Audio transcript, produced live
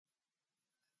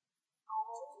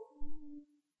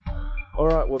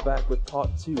Alright, we're back with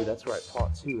part 2. That's right,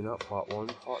 part 2, not part 1.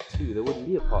 Part 2. There wouldn't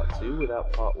be a part 2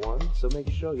 without part 1, so make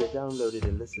sure you downloaded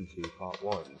and listen to part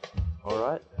 1.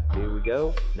 Alright, here we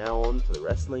go. Now on to the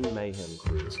Wrestling Mayhem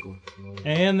crew.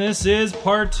 And this is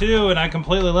part 2, and I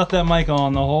completely left that mic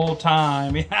on the whole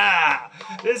time. Yeah!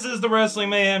 This is the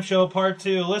Wrestling Mayhem Show, part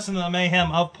 2. Listen to the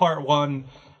mayhem of part 1.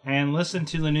 And listen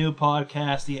to the new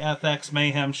podcast, the FX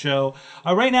Mayhem Show.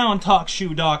 Right now on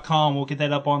TalkShoe.com. We'll get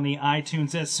that up on the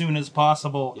iTunes as soon as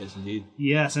possible. Yes, indeed.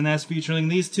 Yes, and that's featuring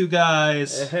these two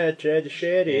guys. Chad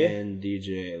Shetty. And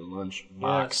DJ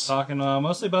Lunchbox. Yes, talking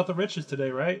mostly about the riches today,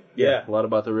 right? Yeah, a lot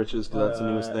about the riches, because that's the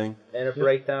newest thing. And a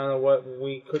breakdown of what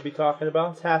we could be talking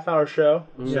about. It's a half-hour show.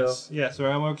 Yes, So. yes.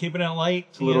 We're keeping it light.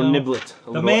 It's a little niblet. A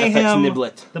the little mayhem, FX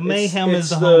niblet. The mayhem It's is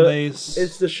the home base.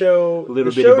 It's the show, Little the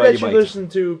bitty show bitty that you bite. listen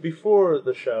to before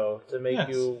the show to make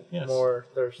you yes. more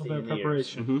thirsty A in little the ears.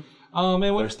 preparation. Mm-hmm. And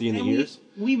Thirsty in the ears?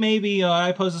 We maybe,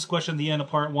 I posed this question at the end of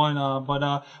part 1,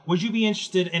 but would you be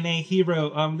interested in a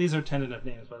hero, these are tentative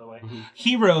names, by the way,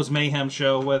 Heroes Mayhem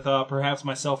Show with perhaps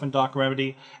myself and Doc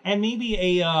Remedy, and maybe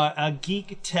a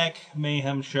Geek Tech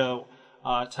Mayhem Show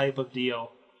type of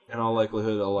deal. In all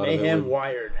likelihood, a lot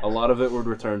of it would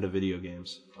return to video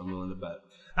games. I'm willing to bet.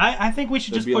 I think we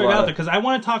should just put it out there, because I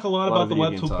want to talk a lot about the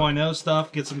Web 2.0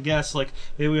 stuff, get some guests, like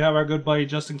maybe we have our good buddy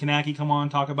Justin Kanacki come on,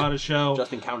 talk about his show.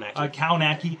 Justin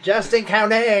Kaunacki. Justin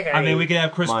Kaunacki. I mean, we could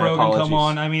have Chris Brogan come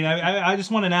on. I mean, I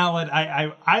just want an outlet.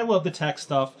 I love the tech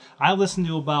stuff. I listen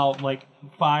to about,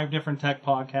 5 different tech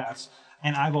podcasts,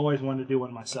 and I've always wanted to do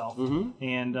one myself. Mm-hmm.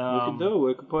 And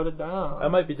we could put it down. I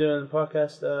might be doing a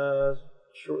podcast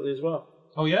shortly as well.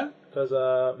 Oh, yeah?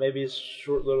 Because maybe it's a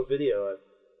short little video.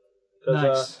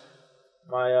 Because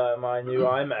my new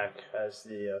iMac has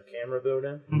the camera built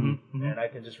in, and I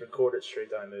can just record it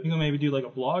straight to iMovie. You gonna maybe do like a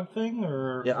blog thing,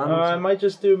 or I might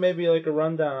just do maybe like a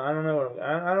rundown. I don't know.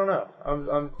 I don't know.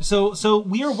 So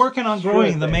we are working on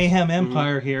growing the Mayhem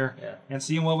Empire here, and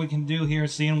seeing what we can do here,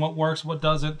 seeing what works, what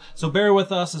doesn't. So bear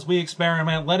with us as we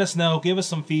experiment. Let us know. Give us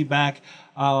some feedback.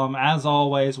 As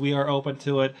always, we are open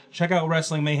to it. Check out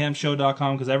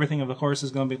WrestlingMayhemShow.com, because everything, of course, is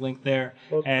going to be linked there.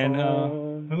 And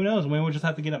who knows? Maybe we'll just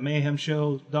have to get at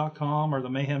MayhemShow.com or the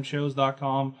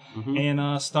MayhemShows.com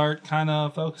and start kind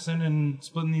of focusing and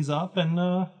splitting these up.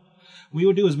 And we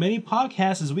will do as many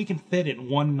podcasts as we can fit in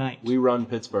one night. We run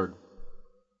Pittsburgh.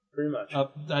 Pretty much.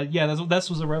 Yeah, that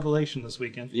was a revelation this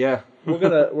weekend. Yeah. We're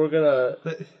gonna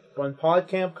when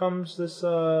PodCamp comes this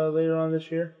later on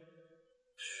this year.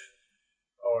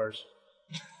 Ours.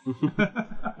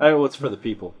 Well, it's for the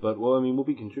people, but we'll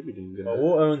be contributing.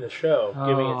 We'll own the show,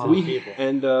 giving it to the people.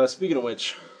 And speaking of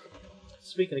which,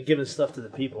 speaking of giving stuff to the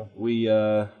people, we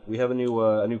have a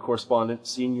new correspondent,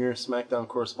 senior SmackDown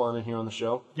correspondent here on the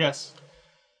show. Yes.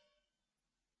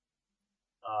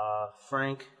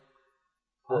 Frank,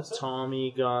 the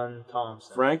Tommy Gun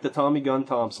Thompson. Frank, the Tommy Gun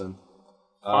Thompson,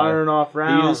 firing off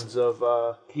rounds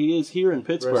he is here in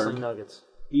Pittsburgh. Wrestling Nuggets.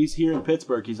 He's here in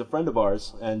Pittsburgh. He's a friend of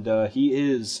ours, and he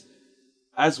is,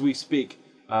 as we speak,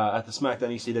 at the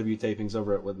SmackDown ECW tapings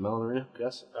over at Mellon Arena.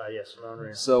 Yes. Yes, Mellon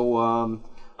Arena. So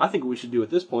I think what we should do at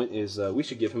this point is we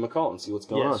should give him a call and see what's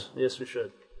going on. Yes, we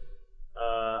should.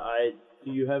 Do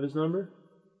you have his number?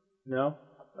 No.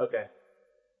 Okay.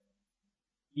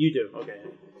 You do. Okay.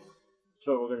 That's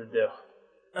what we're gonna do.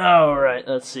 All right.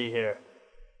 Let's see here.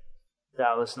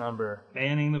 Dallas number.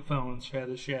 Banning the phones, Shad.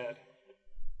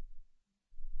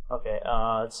 Okay,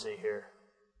 let's see here.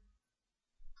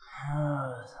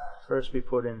 First we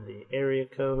put in the area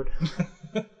code.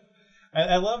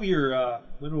 I love your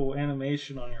little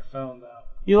animation on your phone, though.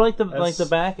 You like the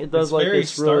back? It does like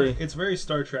this really... It's very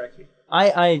Star Trek-y.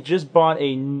 I just bought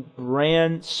a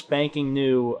brand spanking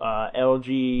new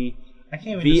LG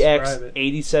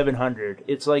VX8700.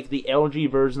 It's like the LG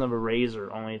version of a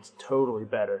Razor, only it's totally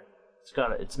better.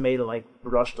 It's made of like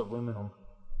brushed aluminum.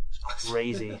 It's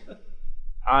crazy.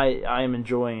 I am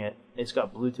enjoying it. It's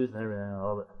got Bluetooth and everything. I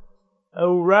love it.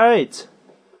 All right.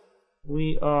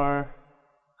 We are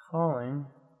calling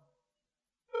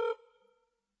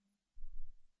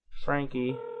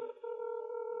Frankie.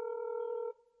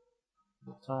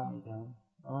 Tommy Gun.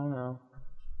 Oh no.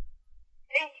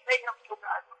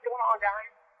 What's going on,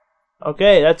 guys?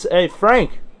 Okay, hey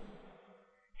Frank.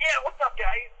 Yeah, what's up,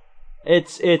 guys?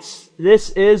 This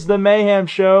is the Mayhem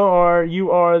Show, or you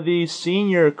are the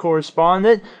senior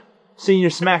correspondent, the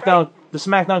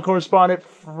SmackDown correspondent,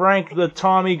 Frank the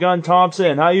Tommy Gun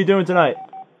Thompson. How you doing tonight?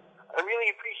 I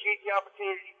really appreciate the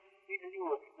opportunity to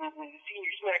do the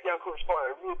senior SmackDown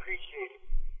correspondent. I really appreciate it.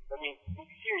 I mean,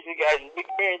 seriously, guys, I'm a big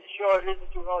fan of the show. I listen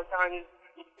to it all the time. It's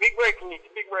a big break for me. It's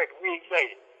a big break. I'm really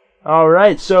excited. All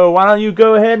right, so why don't you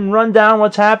go ahead and run down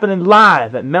what's happening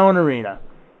live at Mellon Arena?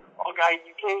 Oh, guys,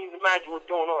 you can't even imagine what's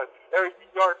going on. There's the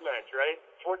dark match, right?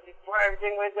 Before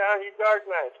everything went down, the dark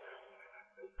match.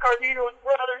 Carlito's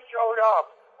brother showed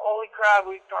up. Holy crap,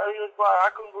 Carlito's brother.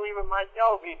 I couldn't believe it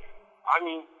myself. I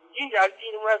mean, geez, I've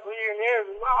seen him wrestle here and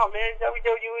there. Wow, man,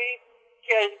 WWE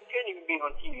couldn't even be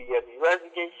on TV yet. He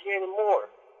wrestled against Shannon Moore.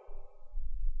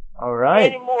 All right.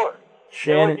 Shannon Moore.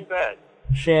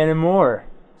 Shannon Moore.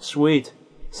 Sweet.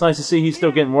 It's nice to see he's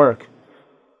still getting work.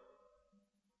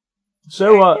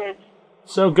 So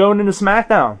going into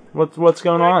SmackDown, what's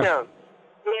going on?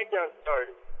 SmackDown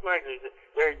started.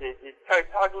 They're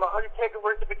talking about Undertaker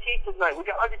versus Batista tonight. We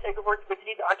got Undertaker versus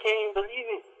Batista. I can't even believe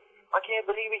it. I can't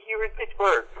believe it here in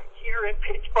Pittsburgh.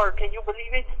 Can you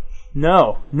believe it?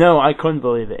 No, I couldn't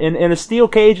believe it. In a steel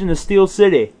cage in the Steel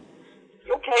City.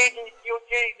 Steel cage in the Steel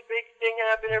City. The big thing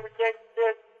happened ever since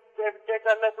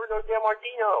I met Bruno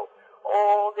Sammartino.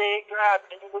 Oh, they crap.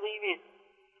 Can you believe it?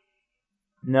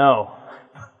 No.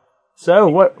 So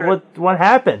what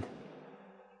happened?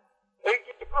 They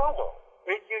did the promo.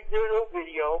 They did a little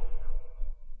video.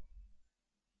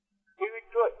 It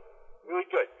was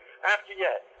good. After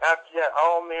that,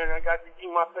 oh man, I got to see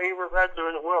my favorite wrestler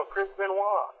in the world, Chris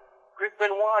Benoit.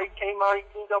 He came out, he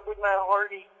teamed up with Matt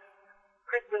Hardy.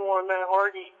 Chris Benoit and Matt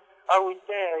Hardy. I was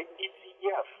sad. I did see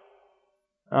Jeff.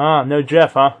 Ah, no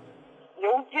Jeff, huh?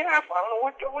 No Jeff. I don't know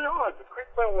what's going on. But Chris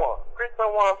Benoit,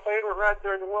 favorite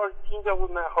wrestler in the world, teamed up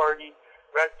with Matt Hardy,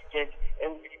 wrestled against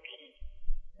MVP.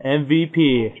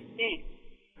 MVP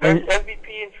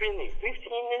in Finley. 15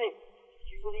 minutes.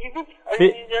 You believe it? I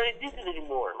didn't even did it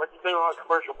anymore. Must have been on a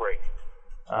commercial break.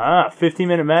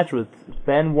 15-minute match with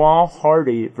Benoit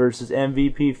Hardy versus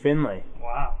MVP Finley.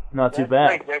 Wow. Not too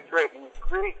bad. That's right. He's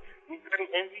great.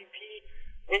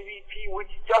 MVP with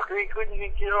Tucker. He couldn't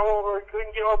get over. He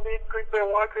couldn't get off it. Chris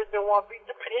Benoit beat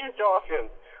the pants off him.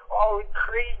 Oh, it's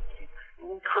crazy.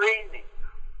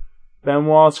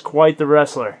 Benoit's quite the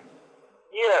wrestler.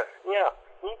 Yeah.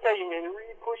 Let me tell you, man, they're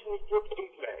really pushing the steel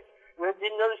cage match. And I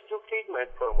did another steel cage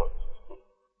match promo.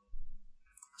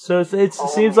 So it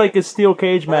seems like a steel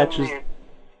cage match is.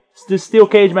 This steel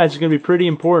cage match is going to be pretty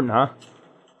important, huh?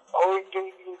 Oh, it's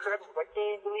going to be incredible. I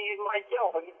can't believe it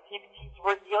myself. I get to see Batista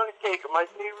versus The Undertaker, my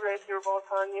favorite wrestler of all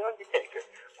time, The Undertaker.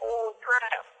 Holy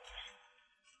crap.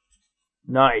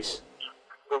 Nice.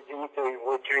 Let me tell you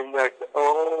what came next.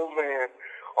 Oh, man,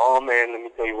 let me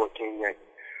tell you what came next.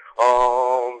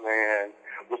 Oh, man.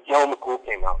 Michelle McCool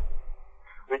came out.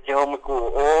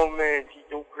 Oh, man, she's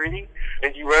so pretty.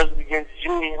 And she wrestled against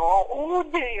Julie Hall. Oh,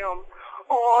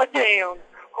 damn.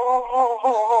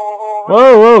 Oh.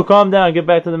 Whoa, calm down. Get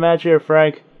back to the match here,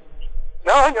 Frank.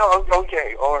 No,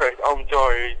 okay, alright, I'm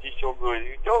sorry. She's so good.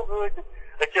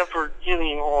 Except for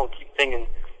Julie Hall, keep singing.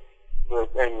 But,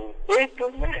 I mean, it's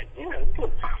good match. Yeah, it's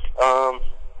good.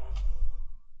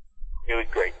 It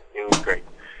was great.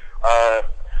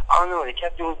 I don't know, they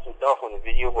kept doing some stuff on the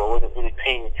video, but I wasn't really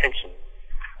paying attention.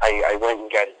 I went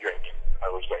and got a drink. I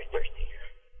was very thirsty.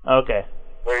 Okay.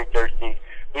 Very thirsty.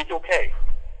 But it's okay.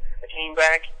 I came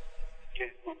back.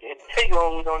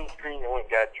 Taylor was on the screen. I went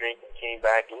and got a drink and came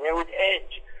back, and there was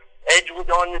Edge. Edge was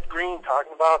on the screen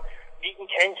talking about beating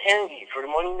Ken Kennedy for the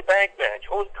Money in the Bank match.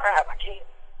 Holy crap, I can't.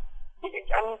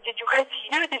 I mean, did you guys see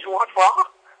that? Did you watch Raw?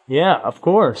 Yeah, of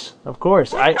course.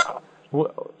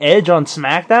 Edge on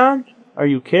SmackDown? Are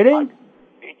you kidding?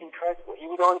 It's incredible. He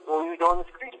was on the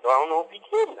screen, so I don't know if he's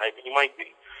kidding. He might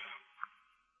be.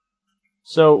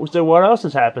 So what else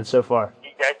has happened so far?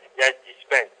 That's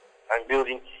suspense. I'm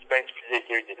building suspense for this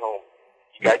here at home.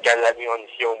 You guys gotta let me on the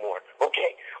show more.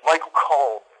 Okay, Michael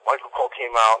Cole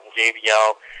came out and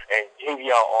JBL,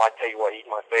 oh, I tell you what, he's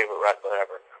my favorite wrestler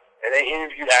ever. And they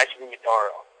interviewed Ashley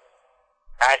Mataro.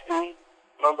 Ashley,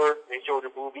 remember, they showed her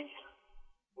boobies?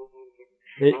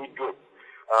 It was good.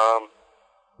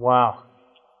 Wow.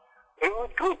 It was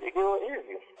good. They did an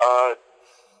interview.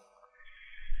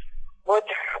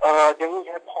 Then we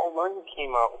had Paul London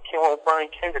came out with Brian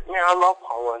Kendrick. Man, I love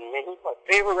Paul London, man. He's my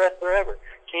favorite wrestler ever.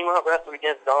 Came out wrestled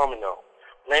against Domino.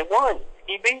 And they won.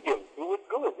 He beat him. He was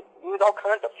good. He was all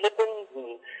kinds of flipping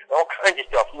and all kinds of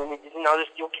stuff. And then he did another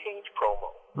steel cage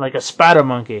promo. Like a spider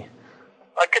monkey.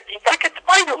 Like a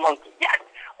spider monkey, yes.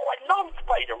 Oh, I love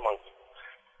Spider Monkey.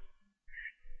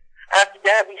 After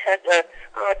that, we had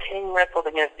Kane wrestled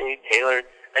against Dave Taylor.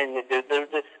 And the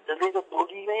little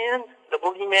boogeyman,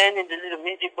 and the little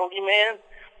midget boogeyman.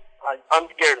 I'm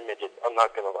scared of midgets. I'm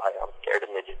not gonna lie. I'm scared of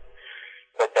midgets.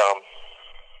 But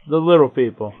the little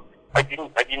people. I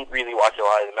didn't really watch a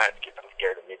lot of the match because I'm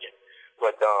scared of midgets.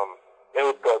 But it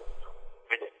was good.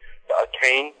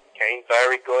 Kane,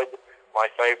 very good. My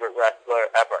favorite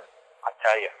wrestler ever.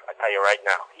 I tell you right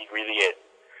now, he really is.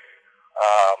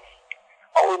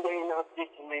 And they announced this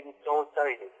and made me so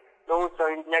excited. So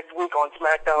excited. Next week on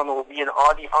SmackDown there will be an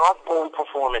Ozzy Osbourne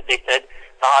performance. They said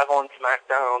live on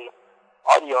SmackDown.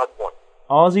 Ozzy Osbourne.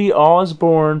 Ozzy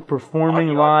Osbourne performing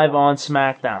Ozzy live Osbourne. on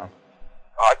SmackDown.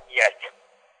 Yes.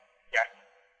 Yes.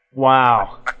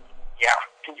 Wow. Yeah.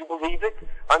 Can you believe it?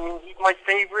 I mean, he's my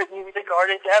favorite music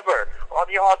artist ever.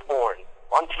 Ozzy Osbourne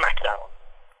on SmackDown.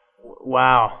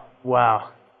 Wow. Wow.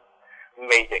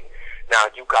 Amazing. Now,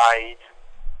 you guys,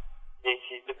 this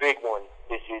is the big one.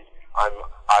 This is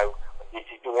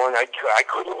the one I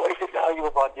couldn't wait to tell you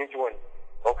about this one.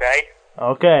 Okay?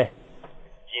 Okay.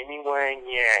 Jimmy Wang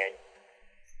Yang.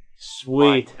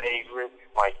 Sweet.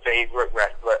 My favorite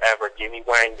wrestler ever, Jimmy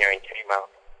Wang Yang, came out.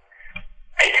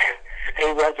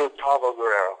 He wrestled Chavo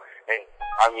Guerrero. And,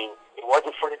 I mean, it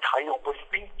wasn't for the title, but he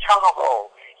beat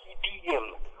Chavo. He beat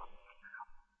him.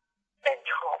 And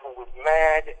Chavo was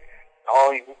mad.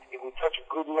 Oh, it was such a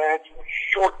good match. He was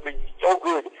short, but he's so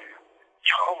good.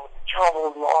 Chavo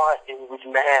lost, and he was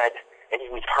mad, and he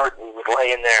was hurt, and he was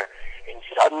laying there. And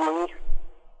suddenly,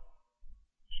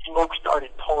 smoke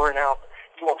started pouring out.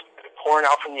 Smoke started pouring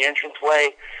out from the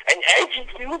entranceway, and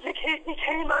Edge's music hit, and he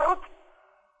came out,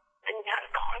 and he had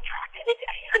a contract in his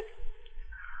hand.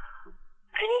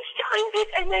 And he signed it,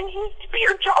 and then he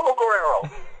speared Chavo Guerrero.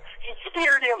 He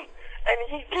speared him, and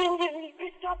he pinned him, and he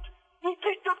picked up the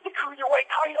Cruiserweight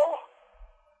title.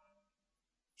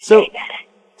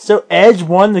 So Edge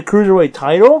won the Cruiserweight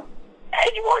title?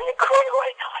 Edge won the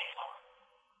Cruiserweight title.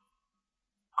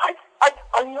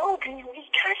 I know, he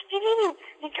cashed it in.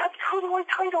 He got the Cruiserweight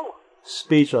title.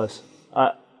 Speechless.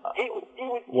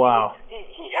 Wow.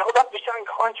 He held up the signed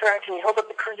contract, and he held up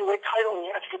the Cruiserweight title, and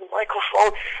he asked for the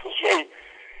microphone. He said,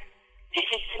 "This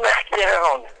is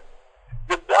SmackDown.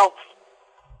 The belts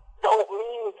don't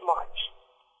mean as much.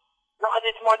 Not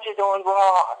as much as on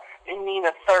Raw. They mean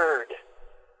a third."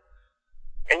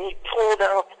 And he pulled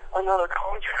out another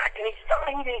contract, and he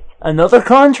signed it. Another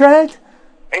contract?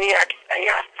 And he asked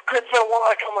Chris Benoit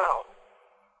to come out.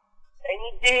 And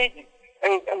he did.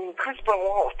 And Chris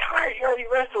Benoit was tired. He already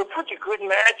wrestled such a good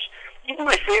match. He's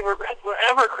my favorite wrestler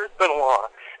ever, Chris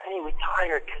Benoit. And he was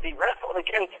tired because he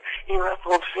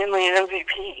wrestled Finlay and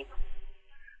MVP.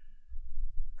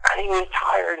 And he was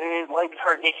tired, and his legs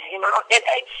hurt, and he came out, and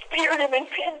Edge speared him and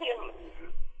pinned him.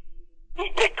 He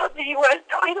picked up the U.S.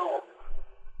 title.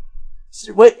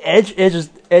 Wait, Edge is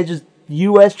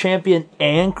U.S. champion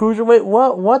and Cruiserweight?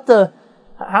 What the?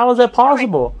 How is that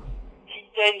possible?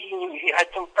 He said he had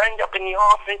some friends up in the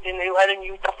office, and they let him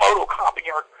use the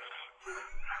photocopier.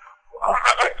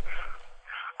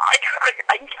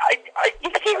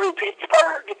 He's here in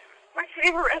Pittsburgh. My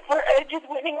favorite wrestler, Edge, is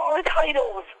winning all the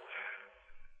titles.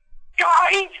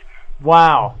 Guys!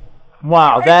 Wow,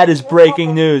 that is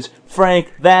breaking news.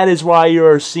 Frank, that is why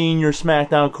you're a senior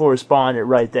SmackDown correspondent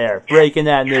right there. Breaking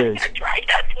that news. That's right,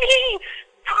 that's me!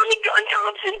 Tommy Gunn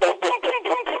Thompson, boom, boom, boom,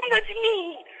 boom, boom, that's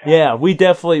me! Yeah,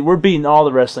 we're beating all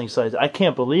the wrestling sites. I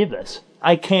can't believe this.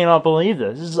 I cannot believe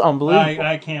this. This is unbelievable.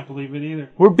 I can't believe it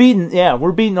either. We're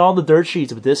beating all the dirt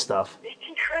sheets with this stuff. It's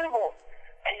incredible.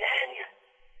 And then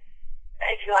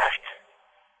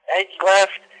Edge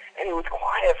left, and it was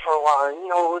quiet for a while. You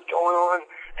know what was going on?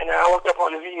 And then I looked up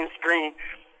on the video screen,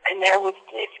 and there was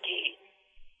Snitsky.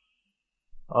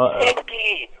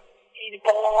 Snitsky. He's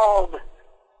bald.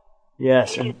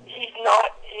 Yes, he's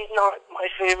not my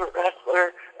favorite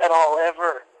wrestler at all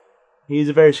ever. He's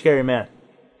a very scary man.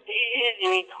 He is,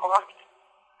 and he talked,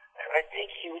 and I think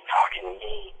he was talking to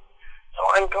me. So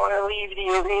I'm going to leave the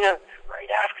arena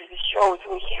right after the show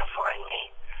so he can't find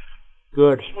me.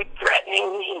 Good. He was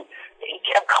threatening me. He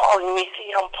kept calling me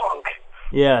CM Punk.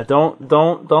 Yeah,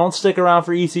 don't stick around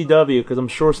for ECW because I'm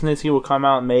sure Snitsky will come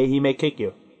out and he may kick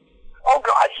you. Oh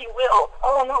God, he will.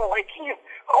 Oh no, I can't.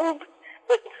 Oh,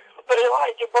 but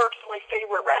Elijah Burke's my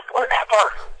favorite wrestler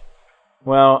ever.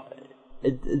 Well,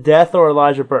 Death or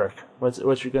Elijah Burke? What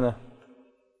you're gonna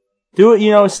do?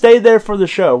 It. Stay there for the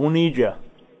show. We'll need you.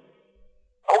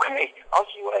 Okay, I'll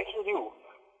see what I can do.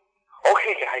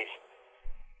 Okay, guys.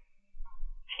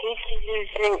 Snitsky did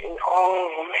singing.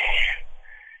 Oh man.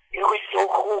 It was so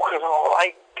cool because all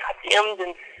I got dimmed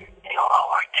and they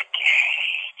lowered the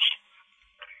cage.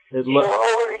 They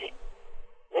lowered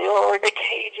the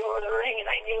cage over the ring,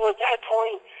 and I knew at that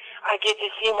point I get to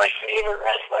see my favorite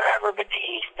wrestler ever,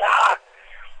 Batista.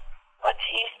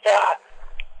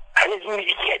 And his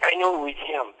music hit. I knew it was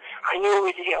him. I knew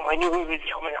he was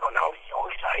coming out, and I was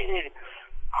so excited.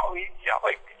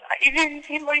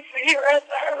 He's my favorite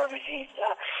wrestler ever, Batista.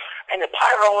 And the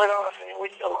pyro went off, and it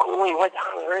was so cool. He went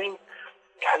down the ring,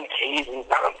 got in the cage, and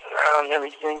bounced around and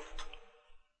everything.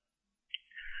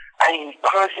 And he was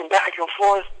bouncing back and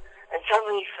forth, and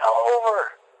suddenly he fell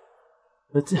over.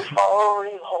 He fell over,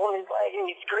 he was holding his leg, and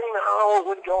he's screaming, I don't know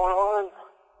what's going on.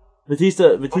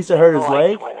 Batista hurt his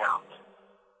leg? Went out.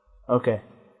 Okay.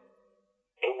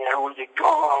 And there was a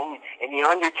gong, and The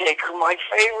Undertaker, my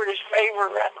favorite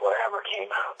wrestler ever, came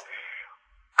out.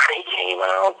 And he came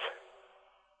out,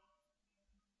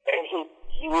 and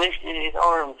he lifted his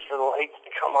arms for the lights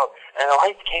to come up, and the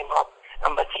lights came up,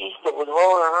 and Batista was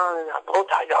rolling around, and a bow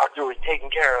tie doctor was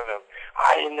taking care of him.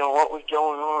 I didn't know what was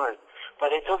going on, but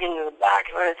they took him to the back,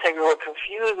 and Undertaker looked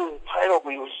confused with the title,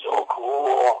 but he was so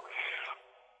cool.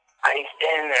 And he's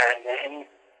standing there, and then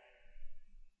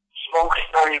smoke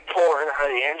started pouring out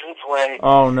of the entranceway.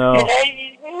 Oh, no. And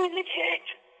Eddie's music hit.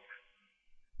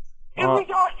 It was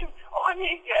awesome. On the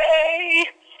day,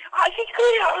 I can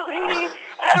clearly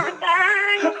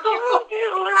everything you do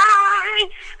right.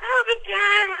 I'm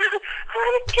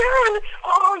again.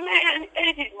 Oh, man,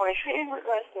 Eddie's my favorite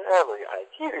wrestler ever, guys.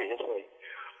 Seriously.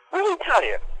 Let me tell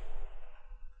you.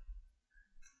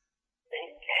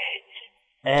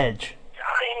 Edge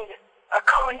signed a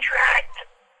contract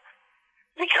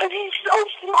because he's so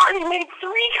smart. He made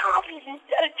 3 copies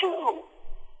instead of 2.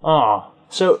 Oh,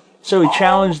 so he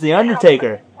challenged The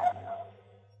Undertaker.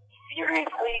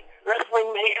 Seriously,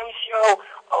 Wrestling Mayhem Show,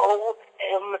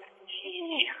 OMG.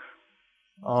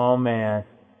 Oh, man.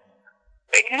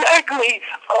 Exactly,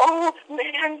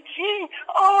 OMG.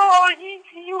 Oh,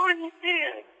 you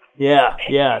understand.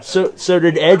 Yeah. So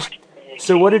did Edge?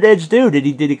 So what did Edge do? Did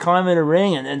he climb in a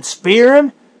ring and then spear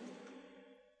him?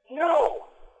 No.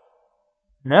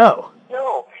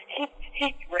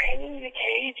 He ran into the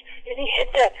cage and he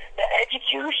hit the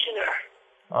executioner.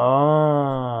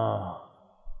 Oh.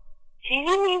 He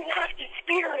didn't even have to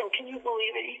spear him. Can you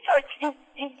believe it?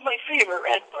 He's my favorite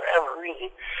wrestler ever,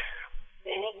 really.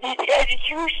 And he did the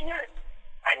executioner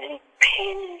and then he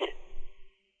pinned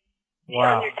the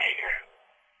Undertaker.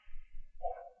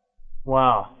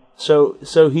 Wow. So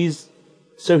he's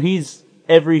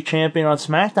every champion on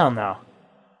SmackDown now.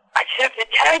 Except the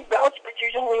tag belts, but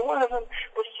there's only one of them.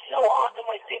 But he's so awesome,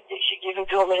 I think they should give him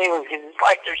to him anyway, because it's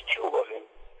like there's 2 of him.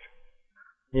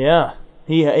 Yeah.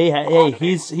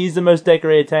 He's the most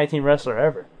decorated tag team wrestler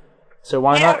ever. So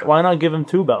why not give him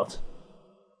 2 belts?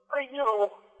 I know.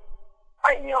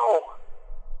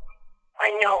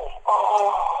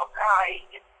 Oh,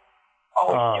 guys.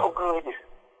 Oh, it's so good.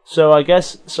 So I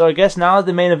guess now that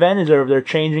the main event is over, they're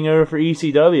changing over for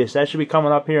ECW. So that should be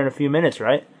coming up here in a few minutes,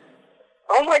 right?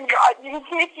 Oh my God! You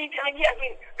can't keep trying to get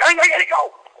me. I gotta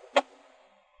go.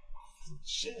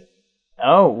 Shit.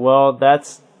 Oh well,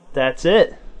 that's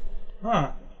it.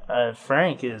 Huh.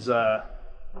 Frank is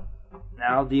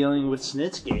now dealing with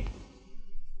Snitsky.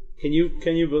 Can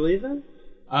you believe him?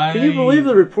 Can you believe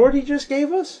the report he just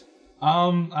gave us?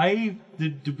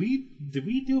 Did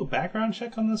we do a background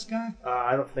check on this guy?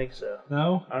 I don't think so.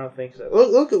 No? I don't think so.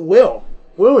 Look at Will.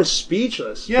 Will is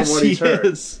speechless. Yes, from what he's heard.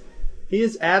 is. He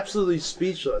is absolutely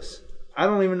speechless. I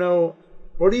don't even know.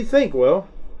 What do you think, Will?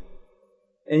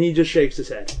 And he just shakes his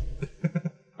head.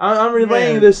 I'm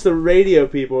relaying this to radio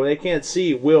people. They can't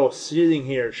see Will sitting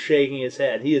here shaking his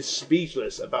head. He is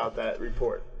speechless about that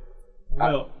report.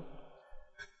 Will.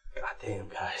 Goddamn,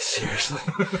 guys, seriously.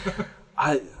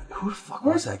 Who the fuck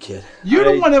was that kid? You're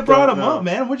the one that brought him up,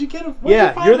 man. Where'd you get him?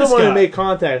 You're the one who made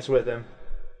contacts with him.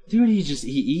 Dude,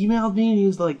 he emailed me and he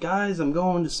was like, guys, I'm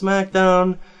going to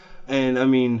SmackDown. And I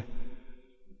mean,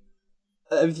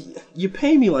 you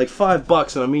pay me like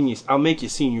 $5 and I'll make you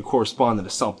senior correspondent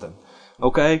or something.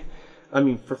 Okay? I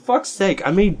mean, for fuck's sake,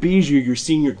 I made Bijou your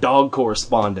senior dog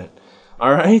correspondent.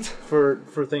 Alright? For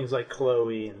things like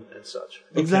Chloe and such.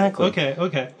 Exactly.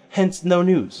 Okay. Hence, no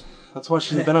news. That's why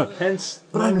she's been on. Hence,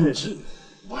 but I mean,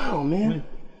 wow, man.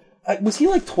 Was he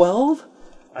like 12?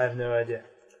 I have no idea.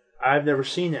 I've never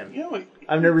seen him. You know,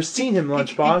 I've never seen him,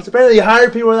 Lunchbox. Apparently, he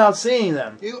hired people without seeing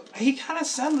them. He kind of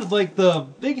sounded like the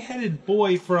big-headed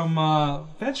boy from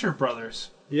Venture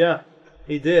Brothers. Yeah,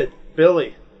 he did.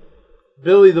 Billy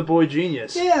the boy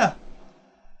genius. Yeah.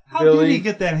 How did he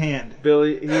get that hand?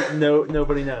 Billy,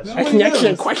 nobody knows. I can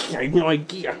actually question. I have no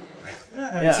idea.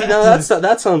 Yeah. See, now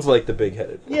that sounds like the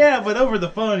big-headed. Yeah, but over the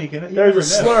phone, you can. There's a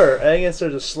slur. I guess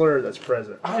there's a slur that's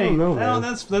present. I don't know, man.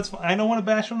 No, that's. I don't want to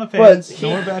bash on the fans.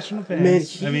 Don't want to bash on the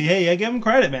fans. Man, I mean, hey, I give him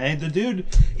credit, man. The dude,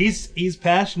 he's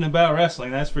passionate about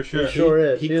wrestling. That's for sure. He sure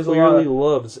is. He clearly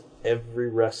loves every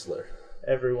wrestler.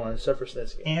 Everyone except for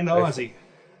Snitsky and Ozzy.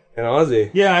 And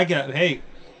Ozzy. Yeah, I got. Hey,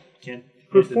 can't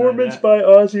performance by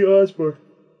Ozzy Osbourne.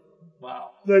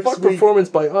 Wow. Fuck performance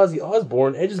by Ozzy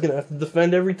Osbourne. Edge is gonna have to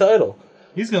defend every title.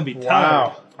 He's gonna be tired.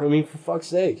 Wow. I mean, for fuck's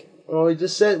sake. Well, he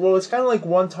just said. Well, it's kind of like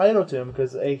one title to him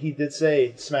because he did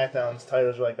say SmackDown's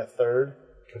titles are like a third.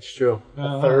 That's true.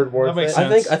 Third worth that makes it.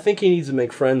 sense. I think he needs to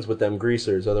make friends with them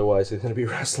greasers, otherwise he's going to be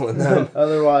wrestling them.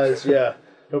 Otherwise, yeah,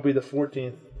 he'll be the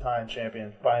 14th time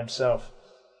champion by himself,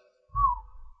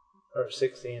 or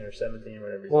 16 or 17,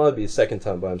 whatever. Well, that'd be his second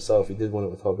time by himself. He did win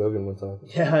it with Hulk Hogan one time.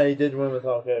 Yeah, he did win with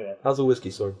Hulk Hogan. How's the whiskey,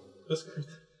 Sword?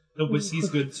 The whiskey's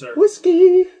good, sir.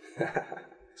 Whiskey!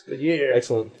 It's a good year.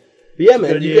 Excellent. But yeah,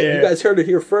 man, Good you year. guys heard it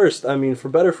here first. I mean, for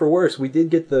better or for worse, we did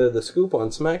get the scoop on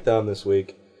SmackDown this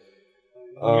week.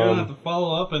 You're gonna have to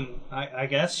follow up and I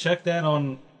guess check that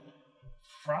on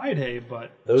Friday, but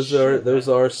Those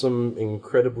are some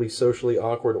incredibly socially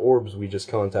awkward orbs we just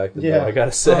contacted. Yeah. Though, I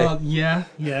gotta say. yeah.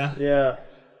 Yeah,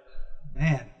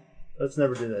 Man. let's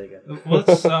never do that again.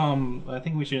 Let's I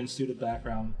think we should institute a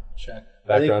background check.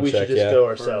 I think Background we check, should just yeah. go for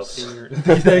ourselves. senior-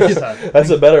 That's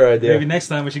a better idea. Maybe next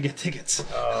time we should get tickets.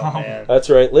 Oh man. That's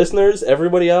right, listeners.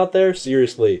 Everybody out there,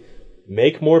 seriously,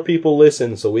 make more people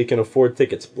listen so we can afford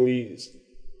tickets, please.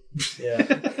 Yeah.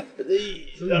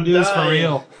 We're gonna do this for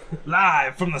real.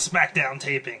 Live from the SmackDown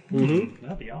taping.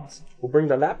 That'd be awesome. We'll bring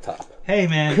the laptop. Hey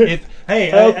man, I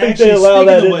don't think they allow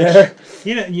that in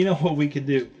there. You know what we could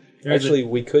do? Actually,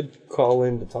 we could call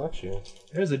in to talk to you.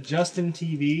 There's a Justin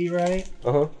TV, right?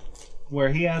 Uh-huh. Where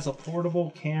he has a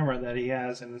portable camera that he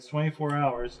has, and it's 24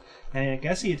 hours, and I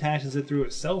guess he attaches it through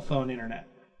his cell phone internet.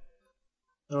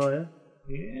 Oh yeah.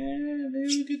 Yeah, maybe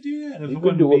we could do that. If You it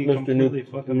could do wouldn't what be Mr. completely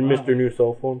New, fucking Mr. wrong. New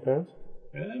cell phone pants.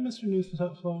 Yeah, Mr. New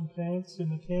cell phone pants in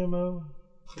the camo.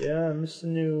 Yeah, Mr.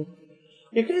 New.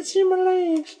 You can't see my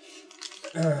legs.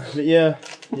 But yeah.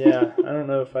 I don't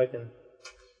know if I can.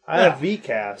 I have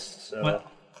VCast, so. What?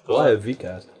 Well, I have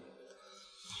VCast.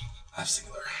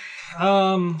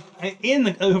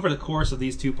 Over the course of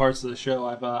these two parts of the show,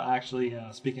 I've actually,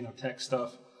 speaking of tech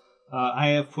stuff, I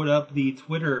have put up the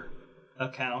Twitter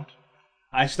account.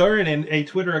 I started a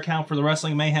Twitter account for the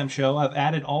Wrestling Mayhem show. I've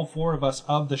added all four of us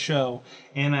of the show,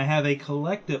 and I have a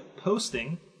collective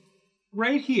posting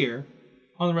right here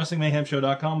on the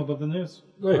WrestlingMayhemShow.com above the news.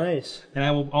 Nice. And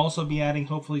I will also be adding,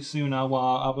 hopefully soon,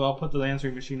 I'll put the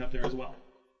answering machine up there as well.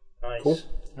 Nice. Cool.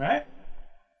 All right?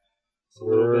 A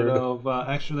little bit of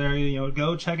extra there.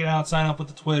 Go check it out. Sign up with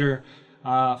the Twitter.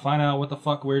 Find out what the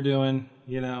fuck we're doing.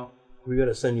 We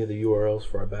gotta send you the URLs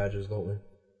for our badges, don't we?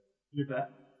 Your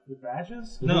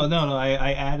badges? Mm-hmm. No.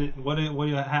 I added. What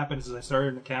happens is I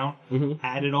started an account,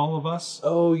 added all of us.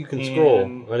 Oh, you can And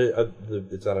scroll.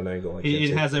 It's at an angle. I can't It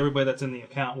see. has everybody that's in the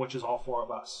account, which is all four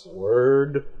of us.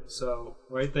 Word. So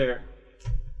right there,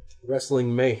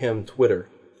 Wrestling Mayhem Twitter.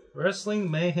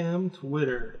 Wrestling Mayhem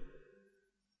Twitter.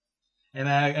 And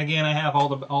I have all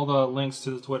the links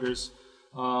to the Twitters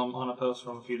on a post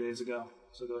from a few days ago.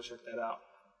 So go check that out.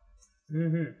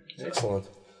 Excellent.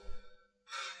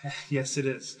 Yes, it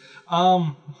is.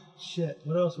 Shit.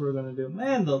 What else were we gonna do?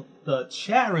 Man, the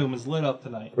chat room is lit up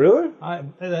tonight. Really?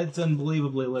 It's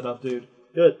unbelievably lit up, dude.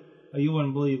 Good. You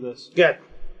wouldn't believe this. Good.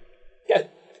 Good.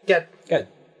 Good. Good.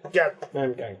 Good.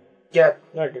 I'm going. Good.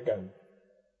 Good.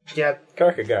 Good.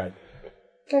 Kierkegaard.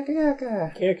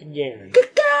 Kierkegaard.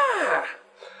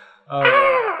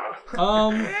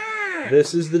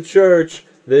 This is the church.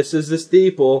 This is the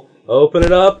steeple. Open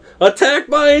it up. Attacked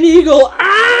by an eagle.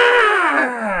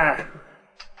 Ah!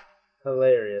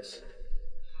 Hilarious.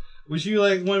 Would you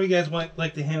one of you guys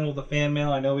like to handle the fan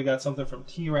mail? I know we got something from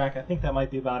T-Rack. I think that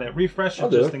might be about it. Refresh it I'll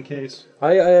do just it. in case.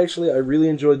 I really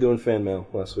enjoyed doing fan mail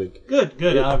last week. Good.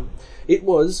 It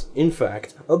was, in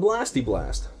fact, a blasty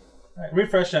blast. All right,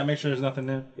 refresh that. Make sure there's nothing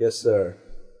new. Yes, sir.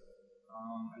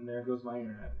 And there goes my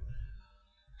internet.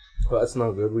 Well, that's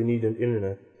not good. We need an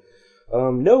internet.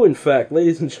 No, in fact,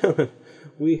 ladies and gentlemen,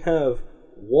 we have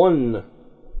one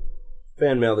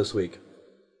fan mail this week.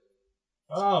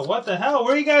 Oh, what the hell?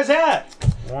 Where are you guys at?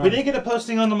 We did get a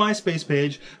posting on the MySpace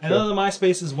page. I know the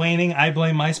MySpace is waning. I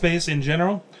blame MySpace in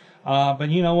general. But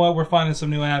you know what? We're finding some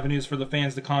new avenues for the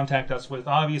fans to contact us with.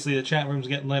 Obviously, the chat room's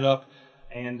getting lit up.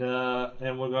 And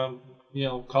we're going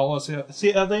to, call us.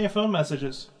 See, are there any phone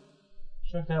messages?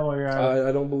 Check that while you're at it.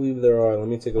 I don't believe there are. Let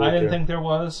me take a look I didn't here. think there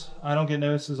was. I don't get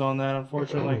notices on that,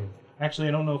 unfortunately. Actually,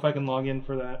 I don't know if I can log in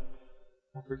for that.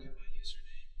 I forget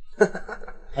my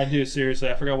username. I do, seriously.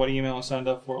 I forgot what email I signed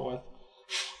up for it with.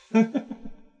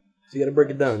 So you gotta break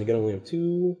it down. You gotta only have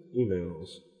 2 emails.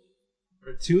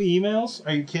 2 emails?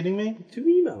 Are you kidding me? 2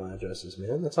 email addresses,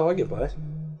 man. That's how I get by. 2,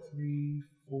 3,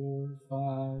 4,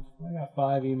 5. I got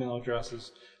 5 email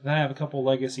addresses. And then I have a couple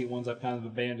legacy ones I've kind of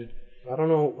abandoned. I don't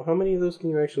know. How many of those can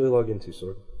you actually log into,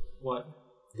 Sword? What?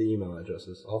 The email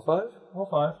addresses. All 5? All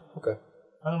 5. Okay.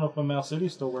 I don't know if my Mail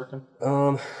City's still working.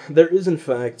 There is, in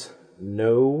fact,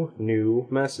 no new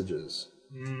messages.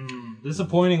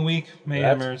 Disappointing week,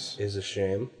 Mayhemers. That is a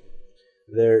shame.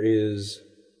 There is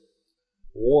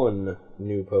one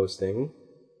new posting,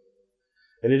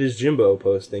 and it is Jimbo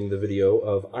posting the video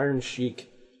of Iron Sheik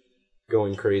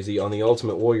going crazy on the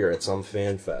Ultimate Warrior at some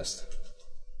fan fest.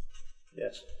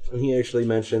 Yes. And he actually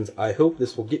mentions, I hope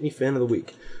this will get me fan of the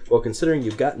week. Well, considering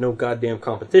you've got no goddamn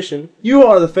competition. You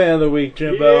are the fan of the week,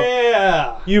 Jimbo.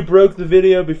 Yeah! You broke the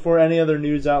video before any other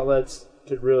news outlets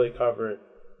could really cover it.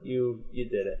 You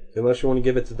did it. Unless you want to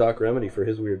give it to Doc Remedy for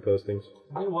his weird postings.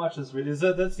 I didn't watch this video.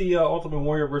 That's the Ultimate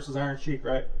Warrior versus Iron Sheik,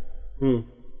 right?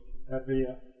 That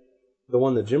video. The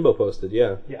one that Jimbo posted,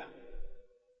 yeah. Yeah.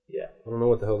 Yeah. I don't know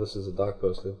what the hell this is that Doc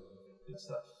posted. Good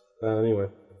stuff. Anyway.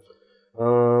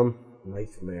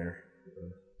 Nightmare.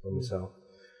 Let me tell.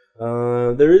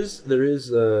 There is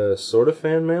sort of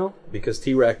fan mail, because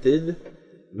T-Rack did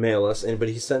mail us, but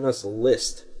he sent us a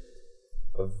list.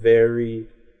 A very,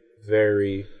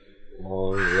 very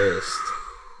long list.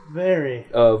 Very.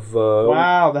 Of,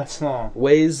 wow, that's long.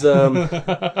 Ways,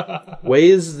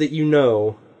 ways that you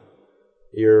know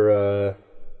you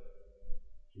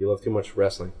love too much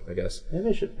wrestling, I guess. Maybe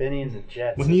I should Benny and the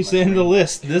Jets. When you send the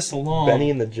list this long.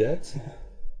 Benny and the Jets?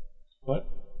 What?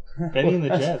 Benny and the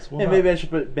Jets? Yeah, maybe I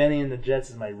should put Benny and the Jets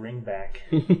as my ring back.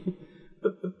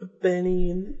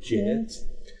 Benny and the Jets.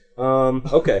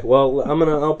 Okay, well,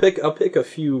 I'll pick a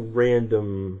few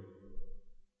random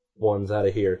ones out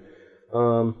of here.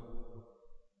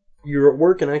 You're at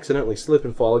work and accidentally slip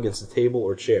and fall against a table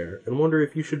or chair and wonder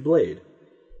if you should blade.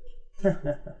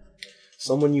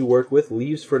 Someone you work with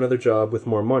leaves for another job with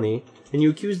more money, and you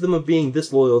accuse them of being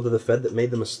disloyal to the Fed that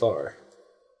made them a star.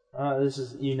 This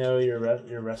is, you're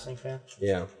a wrestling fan?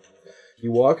 Yeah.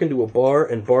 You walk into a bar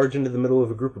and barge into the middle of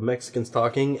a group of Mexicans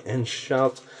talking and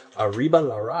shout, "Arriba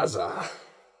la raza."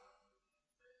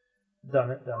 Done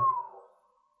it.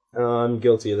 I'm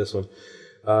guilty of this one.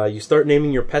 You start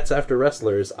naming your pets after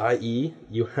wrestlers, i.e.,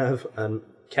 you have a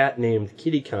cat named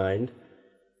Kitty Kind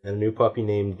and a new puppy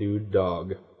named Dude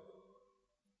Dog.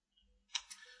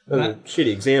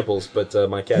 Shitty examples, but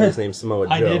my cat is named Samoa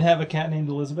Joe. I did have a cat named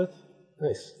Elizabeth.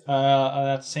 Nice.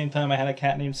 At the same time, I had a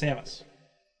cat named Samus.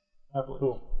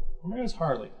 Cool. Or maybe it was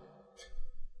Harley.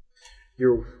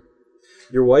 Your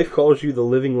wife calls you the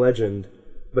living legend,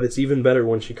 but it's even better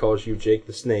when she calls you Jake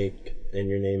the Snake, and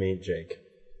your name ain't Jake.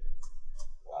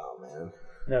 Wow, man.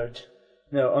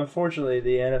 No. Unfortunately,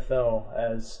 the NFL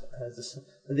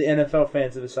the NFL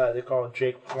fans have decided to call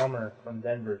Jake Plummer from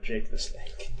Denver Jake the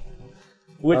Snake.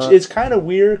 Which is kind of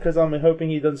weird, because I'm hoping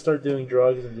he doesn't start doing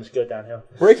drugs and just go downhill.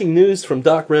 Breaking news from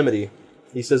Doc Remedy.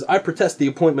 He says, I protest the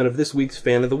appointment of this week's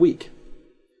Fan of the Week.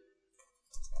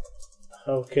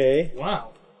 Okay.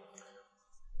 Wow.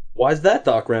 Why's that,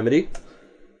 Doc Remedy?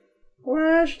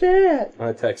 Why's that?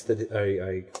 I texted the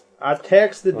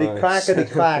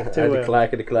clackety-clack to him.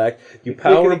 Clackety-clack. You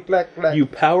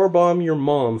powerbomb your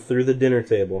mom through the dinner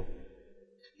table.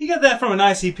 You got that from an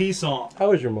ICP song.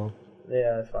 How is your mom?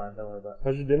 Yeah, that's fine. Don't worry about it.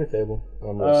 How's your dinner table?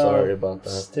 I'm really sorry about that.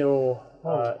 Still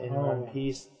in one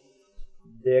piece.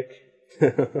 Dick.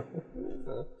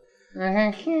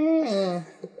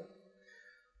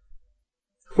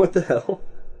 What the hell?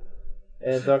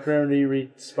 And Dr. Remedy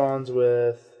responds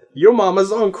with, your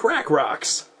mama's on crack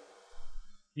rocks.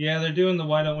 Yeah, they're doing the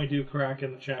why don't we do crack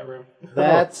in the chat room.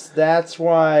 That's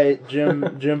why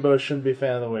Jimbo shouldn't be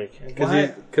fan of the week.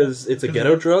 Because it's a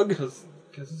ghetto drug? Because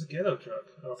it's a ghetto drug.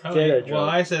 Well,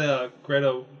 I said a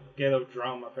ghetto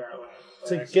drum, apparently.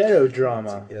 It's a ghetto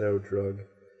drama. Ghetto drug.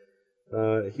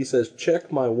 He says,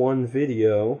 check my one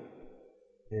video.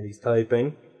 And he's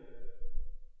typing.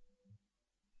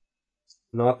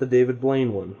 Not the David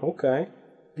Blaine one. Okay.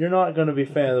 You're not going to be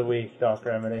fan of the week, Doc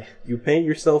Remedy. You paint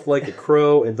yourself like a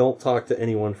crow and don't talk to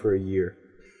anyone for a year.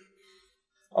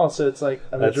 Also, it's like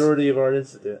a majority of Art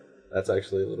Institute. That's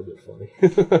actually a little bit funny.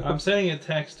 I'm sending a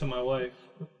text to my wife.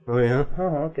 Oh, yeah?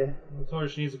 Oh, okay. I told her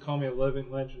she needs to call me a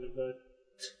living legend in bed.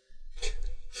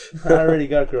 I already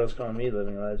got girls calling me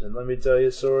living legend. Let me tell you,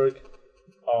 Sorg.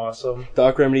 Awesome.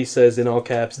 Doc Remedy says in all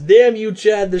caps, damn you,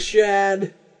 Chad the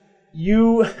Shad.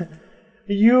 You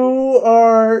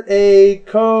are a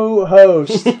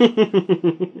co-host.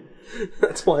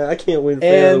 That's why I can't win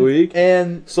Fan of the Week.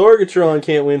 And Sorgatron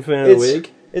can't win Fan of the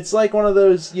Week. It's like one of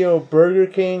those, Burger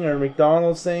King or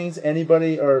McDonald's things.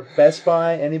 Anybody, or Best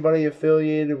Buy, anybody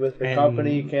affiliated with the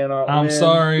company cannot win. I'm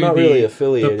sorry. Not really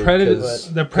affiliated.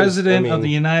 The president of the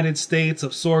United States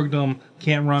of Sorgdom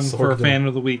can't run for Fan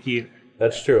of the Week either.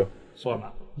 That's true. So I'm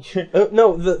not.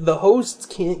 No, the hosts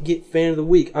can't get Fan of the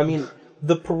Week. I mean,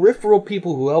 the peripheral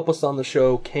people who help us on the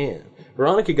show can.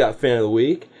 Veronica got Fan of the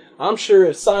Week. I'm sure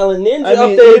if Silent Ninja I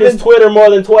mean, updated even- his Twitter more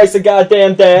than twice a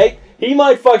goddamn day, he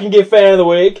might fucking get fan of the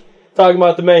week. Talking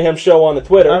about the Mayhem Show on the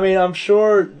Twitter. I mean, I'm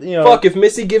sure, you know... Fuck, if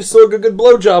Missy gives Sorg a good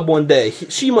blowjob one day,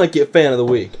 she might get fan of the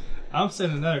week. I'm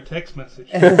sending another text message.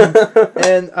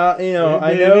 And, you know,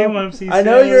 I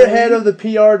know you're head of the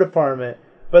PR department,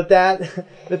 but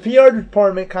the PR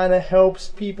department kind of helps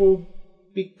people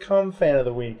become fan of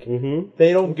the week. Mm-hmm.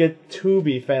 They don't get to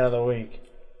be fan of the week.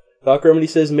 Doc Remedy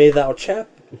says, May thou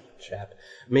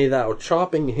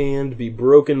chopping hand be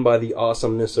broken by the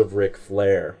awesomeness of Ric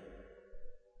Flair.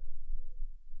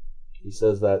 He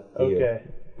says that to you.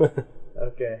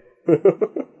 Okay.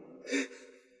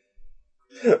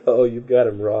 Oh, you've got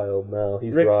him riled now.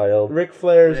 He's riled. Ric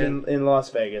Flair's in Las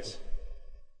Vegas.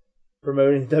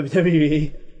 Promoting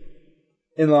WWE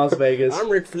in Las Vegas. I'm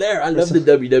Ric Flair. I love the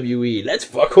WWE. Let's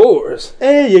fuck whores.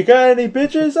 Hey, you got any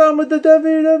bitches? I'm with the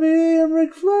WWE. I'm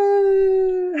Ric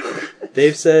Flair.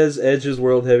 Dave says Edge is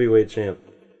world heavyweight champ.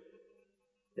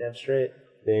 Damn straight.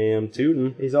 Damn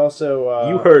tootin'. He's also...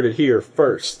 you heard it here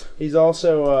first. He's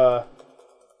also...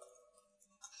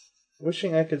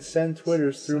 wishing I could send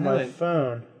Twitters through my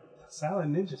phone.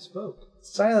 Silent Ninja spoke.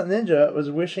 Silent Ninja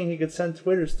was wishing he could send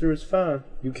Twitters through his phone.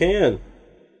 You can.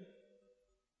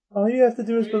 All you have to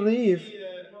do is believe.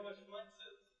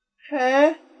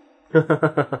 Huh?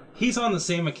 He's on the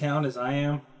same account as I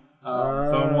am,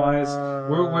 phone-wise.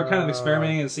 We're kind of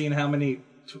experimenting and seeing how many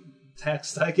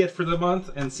texts I get for the month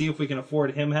and see if we can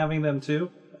afford him having them too.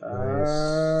 Wow.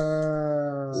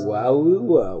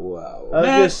 I was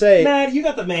gonna say, Matt, you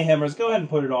got the Mayhemmers. Go ahead and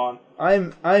put it on.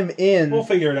 I'm in. We'll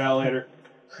figure it out later.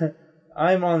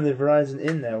 I'm on the Verizon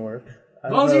In network.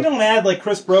 As long as you don't add like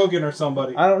Chris Brogan or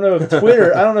somebody. I don't know if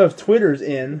Twitter. I don't know if Twitter's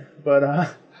in,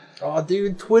 but oh,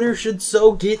 dude, Twitter should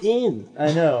so get in.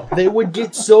 I know they would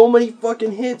get so many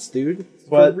fucking hits, dude.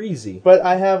 But crazy. But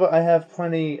I have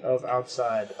plenty of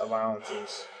outside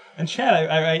allowances. And Chad,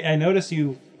 I noticed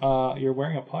you're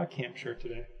wearing a PodCamp shirt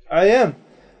today. I am.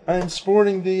 I'm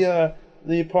sporting the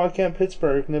PodCamp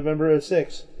Pittsburgh, November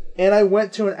 06. And I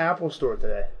went to an Apple store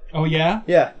today. Oh, yeah?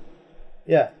 Yeah.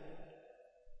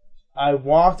 I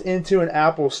walked into an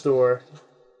Apple store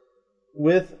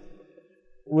with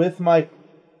my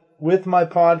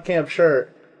PodCamp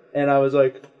shirt, and I was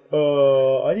like,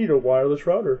 I need a wireless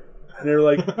router. And they were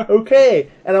like, okay.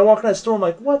 And I walk in that store, I'm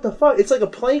like, what the fuck? It's like a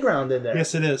playground in there.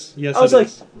 Yes, it is. I was like,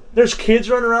 there's kids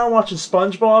running around watching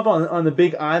SpongeBob on the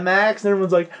big IMAX, and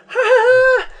everyone's like, ha ha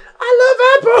ha, I love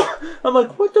Apple. I'm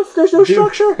like, what the? There's no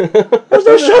structure. There's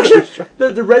no structure.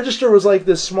 The register was like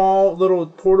this small little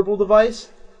portable device.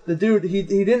 The dude, he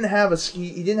didn't have a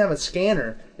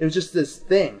scanner. It was just this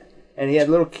thing, and he had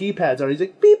little keypads on it. He's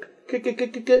like, beep,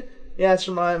 yeah, it's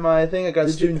for my thing. I got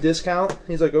a student discount.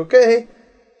 He's like, okay.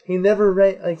 He never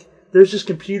there's just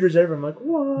computers everywhere. I'm like,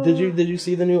 what? Did you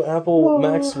see the new Apple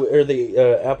Mac or the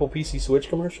Apple PC Switch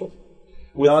commercial?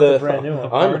 With not the brand new one.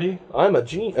 I'm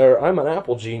an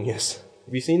Apple genius.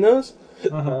 Have you seen those?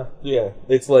 Uh-huh. Yeah,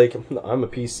 it's like I'm a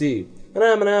PC and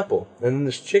I'm an Apple, and then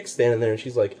this chick standing there and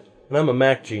she's like, and I'm a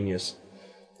Mac genius.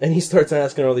 And he starts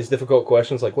asking her all these difficult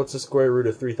questions like, what's the square root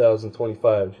of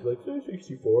 3025? She's like,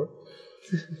 64.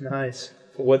 Nice.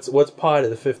 What's pi to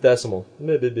the fifth decimal?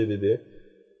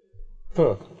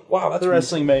 Huh. Wow, that's the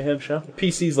Wrestling Mayhem Show.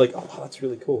 PC's like, oh wow, that's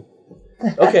really cool.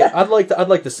 Okay, I'd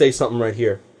like to say something right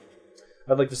here.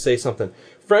 I'd like to say something.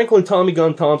 Franklin Tommy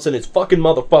Gun Thompson is fucking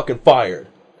motherfucking fired.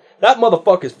 That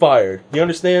motherfucker's fired. You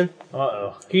understand?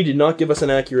 Uh-oh. He did not give us an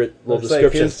accurate little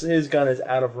description. Like his gun is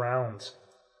out of rounds.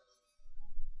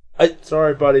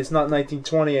 Sorry, buddy, it's not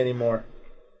 1920 anymore.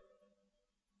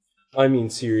 I mean,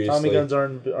 seriously. Tommy guns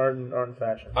aren't in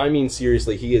fashion. I mean,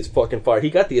 seriously, he is fucking fired. He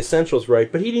got the essentials right,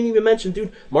 but he didn't even mention,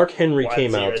 dude, Mark Henry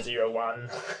came out. 1001.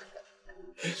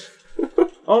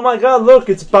 Oh my god, look,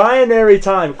 it's binary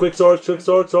time. Quick source, look.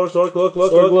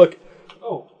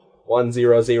 Oh.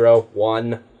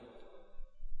 1001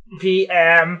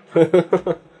 PM.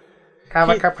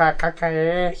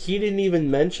 He didn't even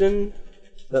mention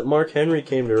that Mark Henry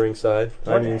came to ringside.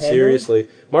 Seriously.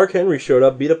 Mark Henry showed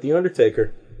up, beat up The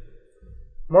Undertaker.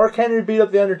 Mark Henry beat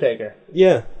up The Undertaker.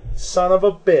 Yeah. Son of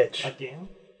a bitch. Again?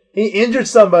 He injured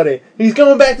somebody. He's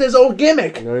going back to his old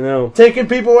gimmick. I know. Taking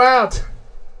people out.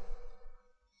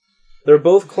 They're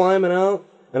both climbing out,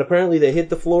 and apparently they hit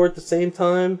the floor at the same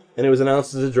time, and it was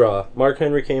announced as a draw. Mark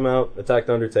Henry came out, attacked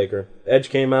Undertaker. Edge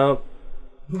came out,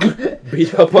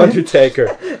 beat up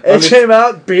Undertaker. Edge came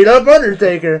out, beat up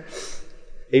Undertaker.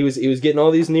 He was getting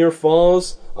all these near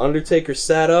falls. Undertaker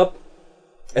sat up,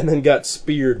 and then got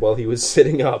speared while he was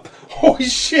sitting up. Holy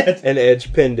shit! And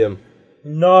Edge pinned him.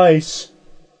 Nice.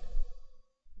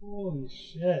 Holy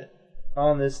shit.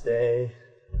 On this day.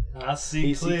 I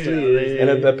see clearly. clearly.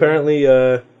 And apparently,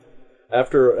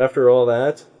 after all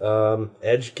that,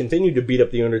 Edge continued to beat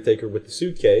up the Undertaker with the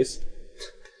suitcase,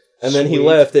 and then he Sweet.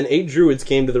 left. And 8 Druids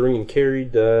came to the ring and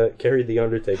carried the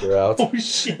Undertaker out. Oh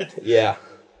shit! Yeah,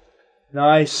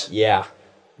 Nice. yeah,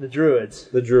 The Druids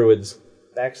the Druids,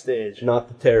 backstage. not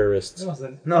the terrorists. Not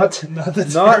the Not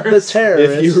terrorists. the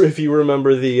terrorists. If you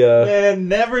remember the And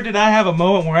never did I have a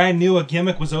moment where I knew a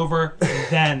gimmick was over.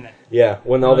 Then yeah,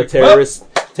 when all the Like, terrorists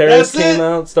that's came it.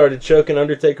 out, started choking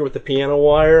Undertaker with the piano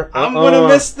wire. I'm gonna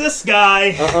miss this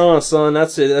guy. son.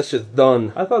 That's it. That's just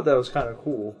done. I thought that was kind of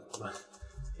cool.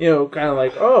 You know, kind of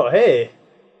like, oh, hey,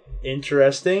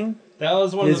 interesting. That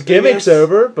was one of His the gimmick's biggest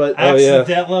over, but Oh, yeah.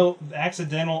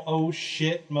 accidental oh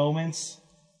shit moments.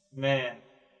 Man,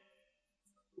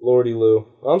 Lordy Lou.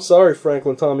 I'm sorry,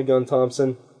 Franklin Tommy Gun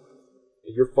Thompson.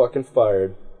 You're fucking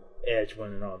fired. Edge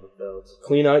winning all the belts.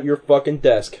 Clean out your fucking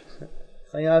desk.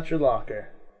 Clean out your locker.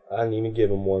 I didn't even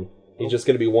give him one. He's just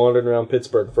gonna be wandering around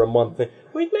Pittsburgh for a month.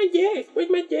 Where's my desk? Where's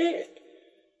my desk?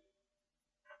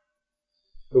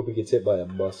 Hope he gets hit by a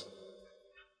bus.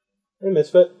 Hey,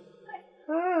 Misfit.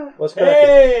 What's cracking?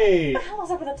 hey, What the hell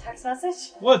was up with a text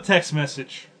message? what text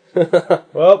message?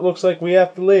 Well, looks like we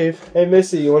have to leave. Hey,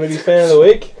 Missy, you want to be fan of the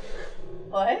week?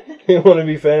 What? You want to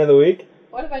be fan of the week?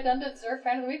 What have I done to deserve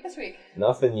fan of the week this week?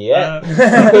 Nothing yet.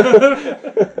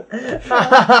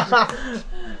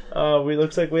 We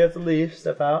looks like we have to leave.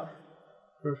 Step out.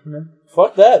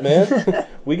 Fuck that, man.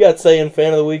 We got saying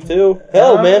fan of the week too.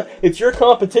 Hell, man, it's your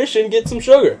competition. Get some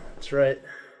sugar. That's right.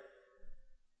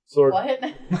 Sword. What?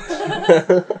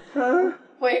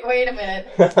 wait a minute.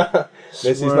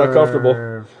 Missy's not comfortable.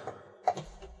 Swerve.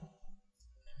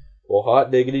 Well, hot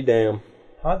diggity damn.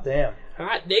 Hot damn.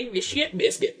 Hot diggity shit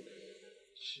biscuit.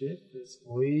 Shit this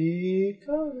week.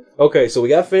 Okay, so we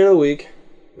got fan of the week.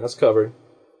 That's covered.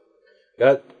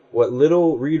 Got what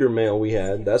little reader mail we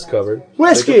had. That's covered.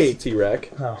 Whiskey!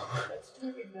 T-Rack. Oh.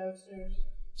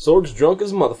 Sorg's drunk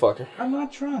as a motherfucker. I'm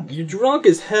not drunk. You're drunk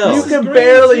as hell. You can green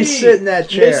barely tea. sit in that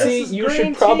chair. Missy, you green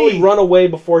should probably tea. run away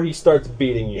before he starts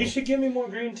beating you. You should give me more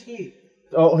green tea.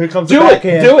 Oh, here comes Do the it!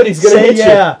 backhand. Do it! He's gonna Say hit you.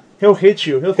 yeah. He'll hit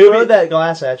you. He'll throw that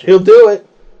glass at you. He'll do it.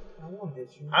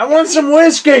 I want some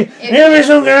whiskey. Give me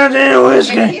some goddamn If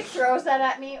he whiskey. throws that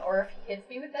at me, or if he hits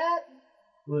me with that,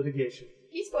 Litigation.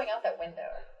 he's going out that window.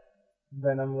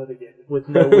 Then I'm litigated. With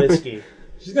no whiskey.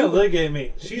 She's gonna litigate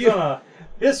me. She's gonna.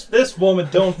 This woman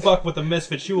don't fuck with the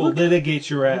misfit. She will litigate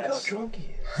your ass.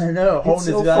 I know. Holding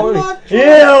so his gun. funny. You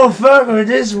don't fuck with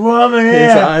this woman His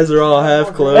here. eyes are all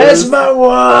half closed. That's my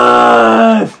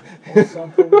wife. He's That's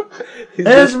gonna- my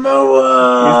He's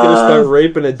gonna wife. start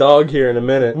raping a dog here in a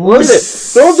minute. Look at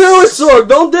it! Don't do it, Sorg!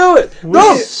 Don't do it!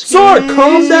 No! Whiskey. Sorg,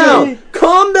 calm down!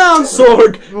 Calm down,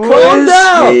 Sorg! Calm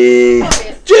down!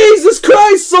 Whiskey. Jesus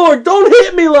Christ, Sorg! Don't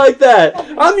hit me like that!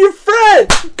 I'm your friend!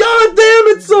 God damn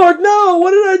it, Sorg! No!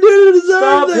 What did I do to deserve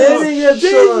Stop this? hitting him,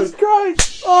 Jesus Sorg.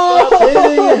 Christ! Oh,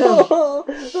 hitting him.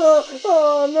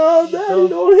 oh no, Daddy,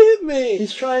 don't hit me!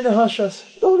 He's trying to hush us.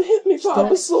 Don't hit me, Papa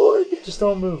don't- Sorg! Just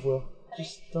don't move, Will.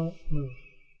 Just don't move.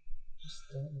 Just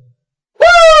don't move.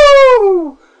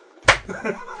 Woo!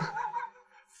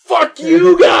 Fuck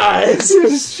you guys! You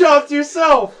just shoved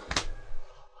yourself.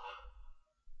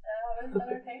 That was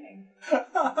entertaining.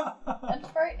 And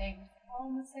frightening. All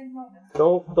in the same moment.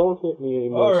 Don't hit me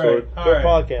anymore, All right. Sorg. All Go right.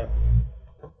 podcast.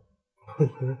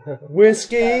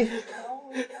 Whiskey.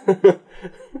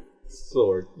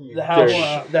 Sword. You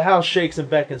The house shakes and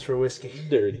beckons for whiskey.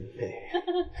 dirty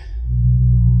man.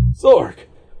 Sorg.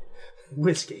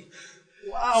 Whiskey.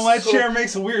 Wow, my chair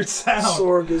makes a weird sound.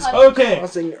 Sorg is Okay.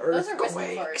 causing Those are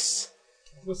whiskey earthquakes.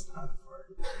 What's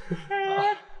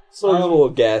that? Sorg's a little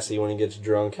gassy when he gets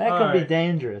drunk. That could Alright. be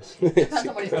dangerous. Depends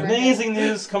on what he's drinking. Amazing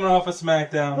news coming off of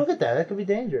SmackDown. Look at that. That could be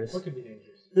dangerous. What could be dangerous?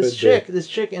 This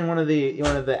chick in one of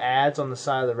the ads on the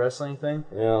side of the wrestling thing,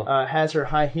 Yeah. has her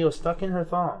high heel stuck in her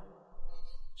thong.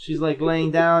 She's like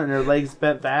laying down and her legs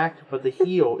bent back, but the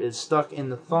heel is stuck in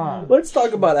the thong. Let's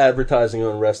talk about advertising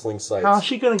on wrestling sites. How's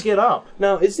she gonna get up?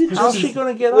 Now, is it How's just... she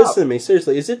gonna get Listen up? to me,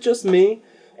 seriously. Is it just me?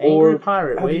 Angry or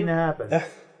pirate have waiting you- to happen.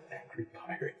 Angry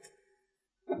pirate.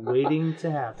 Waiting to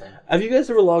happen. Have you guys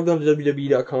ever logged on to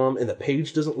WWE.com and the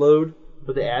page doesn't load?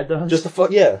 But the ad does. Just the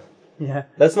fuck... Yeah. yeah.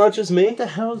 That's not just me. What the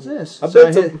hell is this? I So bet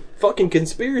it's hit- a fucking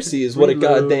conspiracy is what it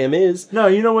Reload. goddamn is. No,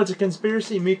 you know what's a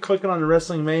conspiracy? Me clicking on the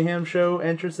Wrestling Mayhem show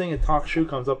entrance thing and Talk Shoe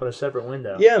comes up in a separate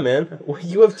window. Yeah, man. Well,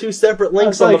 you have two separate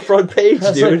links I was on the like- front page, I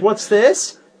was dude. like, what's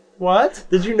this? What?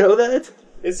 Did you know that?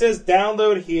 It says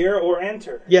download here or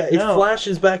enter. Yeah, it No.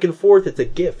 flashes back and forth. It's a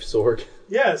GIF, Sorg.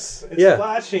 Yes, it's Yeah.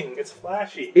 flashing. It's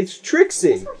flashy. It's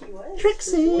Trixie.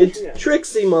 Trixie. It's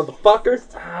Trixie, motherfucker.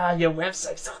 Ah, your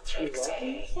website's so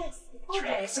Trixie.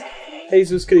 Yes.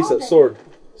 Jesus Cristo. Sword.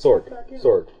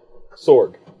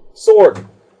 Sword.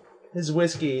 His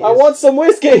whiskey. I want some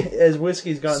whiskey. His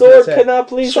whiskey's gone. Sword, can I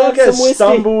please Sword have has some whiskey?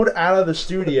 stumbled out of the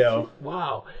studio.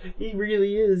 Wow, he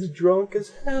really is drunk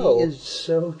as hell. He is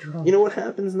so drunk. You know what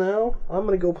happens now? I'm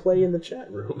gonna go play in the chat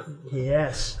room.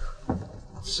 Yes.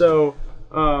 So,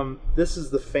 this is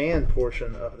the fan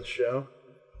portion of the show.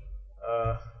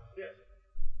 Are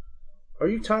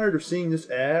you tired of seeing this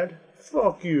ad?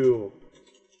 Fuck you.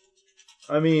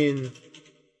 I mean,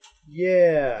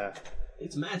 yeah.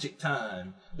 It's magic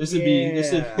time. This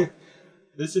Yeah.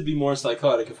 would be more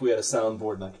psychotic if we had a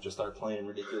soundboard and I could just start playing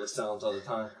ridiculous sounds all the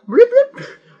time. Rip, rip.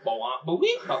 Oh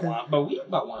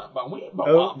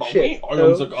Oh shit.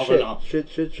 Oh shit.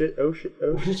 Shit. Oh shit.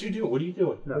 Oh What shit. did you do? What are you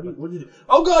doing? Nothing. What did you do?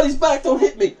 Oh God, he's back! Don't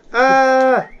hit me!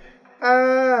 Ah.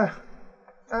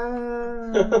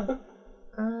 What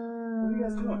are you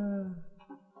guys doing?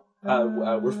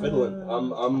 We're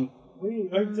fiddling.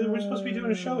 We're supposed to be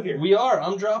doing a show here. We are.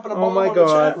 I'm dropping a Oh bomb my on the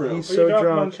God, chat room. he's Are so you dropping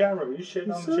on drunk. the chat room? Are you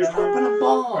shitting on the He's chat room? dropping a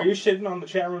bomb. Are you shitting on the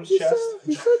chat room's chest?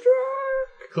 He's so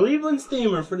drunk. Cleveland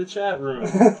Steamer for the chat room.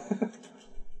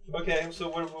 Okay, so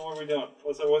what are we doing?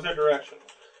 What's our direction?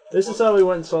 This is how we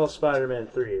went and saw Spider-Man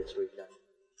 3 this weekend.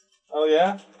 Oh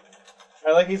yeah?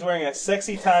 I like he's wearing a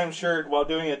sexy time shirt while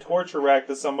doing a torture rack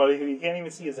to somebody who you can't even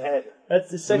see his head.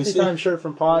 That's the sexy see. time shirt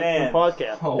from Man.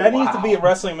 podcast. Oh, That needs wow. to be a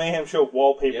Wrestling Mayhem show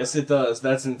wallpaper. Yes, it does.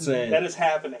 That's insane. That is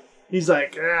happening. He's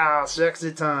like,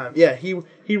 sexy time. Yeah,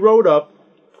 he wrote up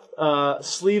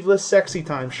sleeveless sexy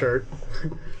time shirt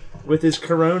with his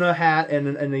Corona hat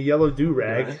and a yellow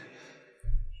do-rag. Right.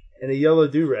 And a yellow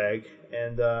do-rag.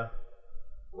 And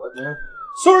What now?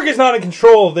 Sorg is not in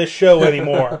control of this show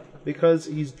anymore. because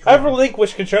he's I've drunk.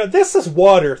 relinquished control. This is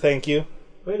water, thank you.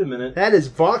 Wait a minute. That is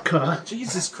vodka.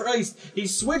 Jesus Christ. He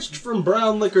switched from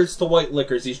brown liquors to white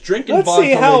liquors. He's drinking Let's vodka,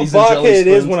 see how ladies and vodka jelly it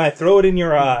is spoons. when I throw it in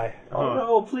your eye. Oh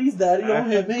no, please, Daddy,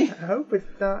 don't hit me. I hope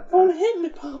it's not. Don't hit me,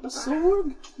 Papa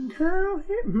Sorg. Don't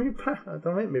hit me, Papa.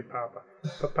 Don't hit me, Papa.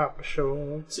 Papa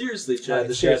show. Seriously,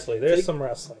 Chad. Seriously, there's some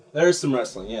wrestling. There's some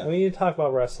wrestling, yeah. We need to talk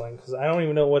about wrestling because I don't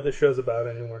even know what the show's about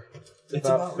anymore. It's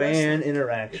About fan wrestling.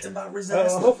 interaction. It's about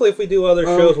resistance. Hopefully, if we do other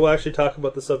shows, we'll actually talk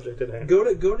about the subject at hand. Go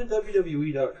to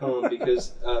WWE.com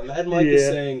because Mad Mike is Yeah.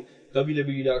 saying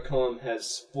WWE.com has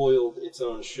spoiled its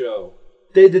own show.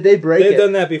 Did they break They've it?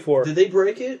 done that before. Did they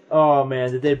break it? Oh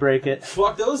man, did they break it?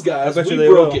 Fuck those guys. I bet we you they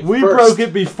broke will. it We first. broke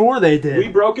it before they did. We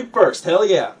broke it first. Hell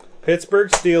yeah. Pittsburgh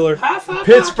Steelers.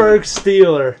 Pittsburgh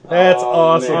Steeler. That's Oh,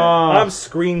 awesome. man. I'm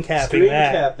screen capping Screen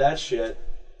that. cap that shit.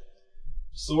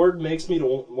 Sword wants me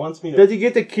to. Does he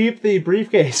get to keep the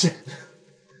briefcase?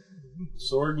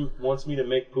 Sword wants me to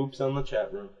make poops on the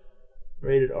chat room.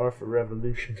 Rated R for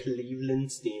Revolution.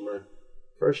 Cleveland Steamer.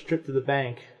 First trip to the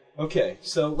bank. Okay,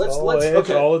 so let's Edge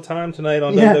okay. all the time tonight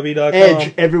on Yeah, WWE.com.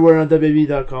 Edge everywhere on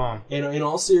WWE.com. In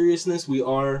all seriousness, we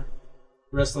are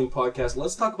wrestling podcast.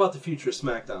 Let's talk about the future of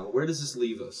SmackDown. Where does this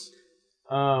leave us?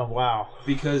 Oh, wow.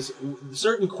 Because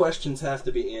certain questions have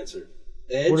to be answered.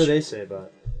 Edge, What do they say about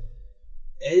it?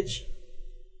 Edge,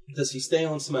 does he stay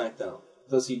on SmackDown?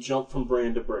 Does he jump from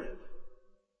brand to brand?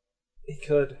 He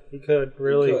could,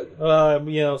 really. He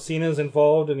could. Cena's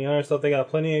involved in the other stuff. They got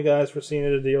plenty of guys for Cena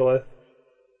to deal with.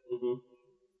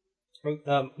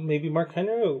 Mm-hmm. Maybe Mark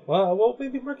Henry. Well,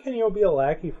 maybe Mark Henry will be a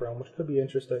lackey for him, which could be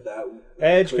interesting. That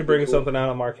Edge could could be bring cool. something out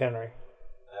of Mark Henry.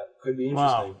 That could be interesting.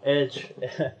 Wow. Edge.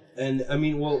 And I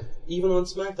mean, well, even on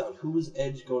SmackDown, who is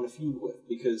Edge going to feud with?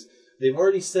 Because they've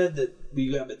already said that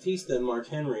we got Batista and Mark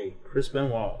Henry Chris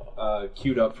Benoit.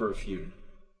 queued up for a feud.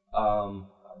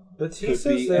 Batista's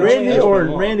Could be there. Randy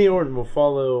Orton. Randy Orton will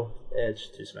follow Edge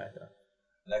to SmackDown.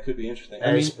 That could be interesting.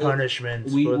 As punishment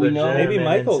we for the know- Maybe German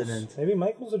Michaels. incident. Maybe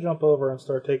Michaels will jump over and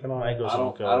start taking on. Michaels.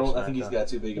 I think he's got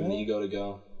too big of an ego to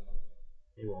go.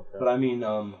 He won't go. But I mean,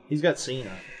 He's got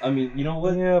Cena. you know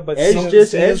what? Yeah, but Edge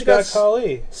Cena's Edge got got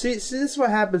Khali. See, this is what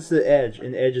happens to Edge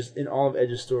in all of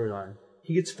Edge's storyline.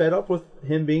 He gets fed up with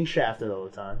him being shafted all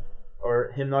the time,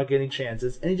 or him not getting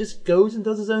chances, and he just goes and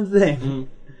does his own thing. Mm-hmm.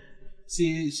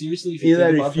 See, seriously, if you Either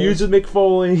think he about feuds this, with Mick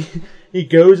Foley, he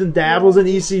goes and dabbles in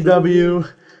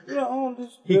ECW,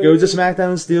 he goes to SmackDown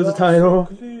and steals the title.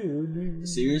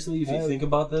 seriously, if you think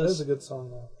about That this, was a good song,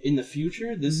 though. in the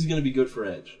future, this is going to be good for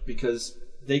Edge because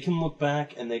they can look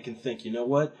back and they can think, you know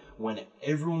what? When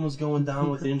everyone was going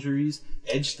down with injuries,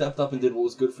 Edge stepped up and did what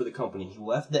was good for the company. He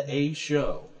left the A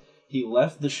show. He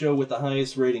left the show with the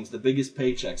highest ratings, the biggest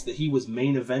paychecks that he was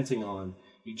main eventing on.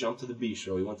 He jumped to the B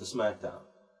show. He went to SmackDown.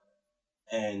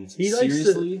 And He likes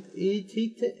seriously,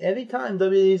 to. Anytime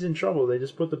WWE's in trouble, they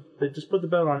just put the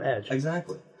belt on Edge.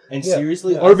 exactly. And Yeah.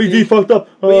 seriously, I RVD think- fucked up.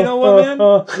 But you know what,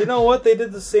 man? You know what? They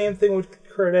did the same thing with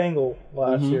Kurt Angle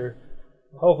last year.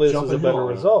 Hopefully, this Jumping was a better him on.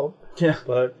 result. Yeah.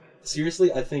 But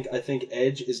Seriously, I think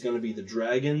Edge is going to be the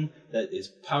dragon that is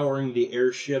powering the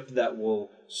airship that will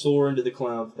soar into the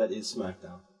clouds. That is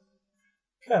SmackDown.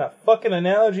 what kind of fucking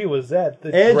analogy was that?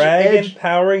 The Edge- dragon Edge-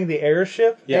 powering the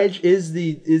airship? Yeah. Edge is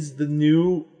the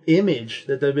new image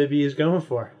that WWE is going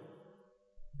for.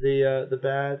 The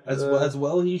bad As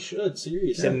well, he should.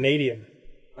 Seriously, Canadian.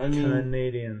 I mean,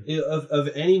 Canadian. of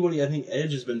anybody, I think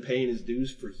Edge has been paying his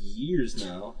dues for years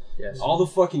now. Yes. All the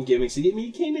fucking gimmicks.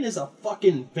 He came in as a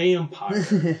fucking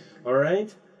vampire. All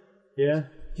right. Yeah.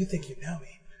 You think you know me?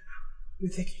 You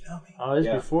think you know me? Oh, it was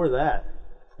Yeah. before that.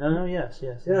 No, yes.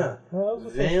 Yeah. Well, that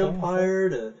was the first one. Vampire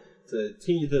to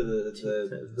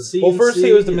CNC. Well, first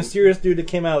he was the mysterious dude that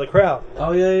came out of the crowd.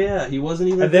 Oh yeah. He wasn't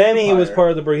even. And a then he vampire. was part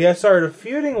of the Brood. He started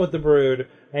feuding with the Brood,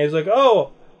 and he was like,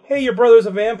 "Oh, hey, your brother's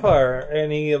a vampire,"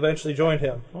 and he eventually joined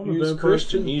him. He's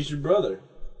Christian. He's your brother.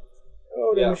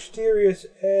 Oh, the Yeah. mysterious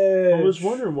Edge. I was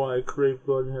wondering why Crave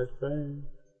Blood had fangs.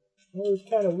 It was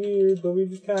kind of weird, but we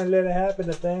just kind of let it happen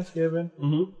at Thanksgiving.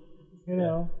 Mm-hmm. You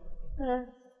know.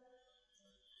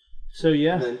 So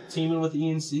yeah. And then teaming with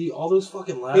ENC, all those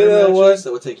fucking ladder You know matches what?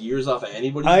 that would take years off of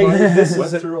anybody's I- life. this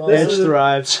went is- through all this that. Edge is-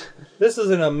 thrives. This is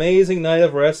an amazing night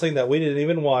of wrestling that we didn't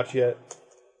even watch yet.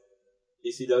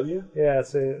 ECW. Yeah,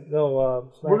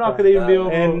 no. We're not going to even be able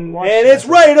to And watch it's that.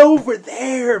 right over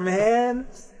there, man.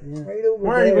 Right over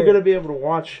We're not even going to be able to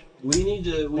watch. We need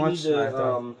to. Watch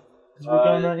SmackDown. Because we're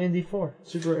going on Indy 4.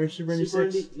 Super Indy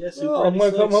 6. Oh, I'm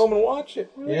going to come home and watch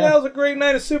it. Yeah. That was a great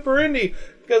night of Super Indy.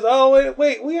 Because, oh,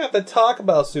 wait, we have to talk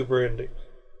about Super Indy.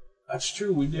 That's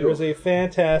true. We There do. was a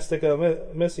fantastic,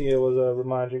 Missy was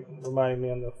reminding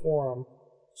me on the forum.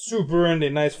 Super Indy,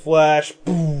 nice flash.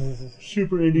 Boom.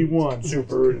 Super Indy 1.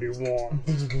 Super Indy 1.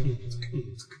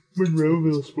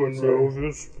 Monroeville Sports Center.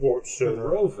 Monroeville Sports Center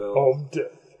Monroeville. of Death.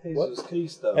 Jesus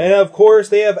Cristo. And of course,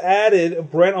 they have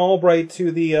added Brent Albright to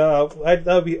the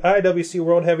IWC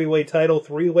World Heavyweight Title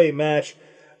three-way match.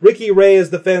 Ricky Reyes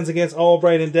defends against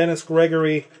Albright and Dennis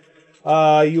Gregory.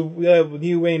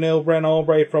 You may know Brent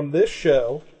Albright from this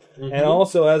show, and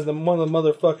also as one of the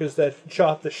motherfuckers that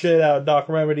chopped the shit out of Doc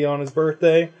Remedy on his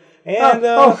birthday. And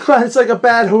Oh, God, it's like a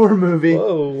bad horror movie.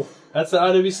 whoa! That's the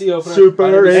IWC opener. Super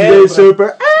IWC Indy opener.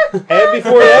 Super.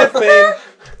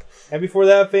 And before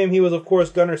that fame, he was of course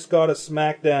Gunnar Scott of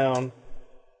SmackDown.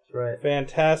 Right.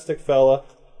 Fantastic fella.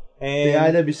 The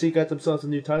And IWC got themselves a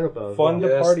new title belt. fun to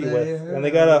Yes, party they with, have. and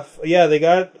they got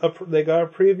a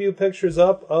preview pictures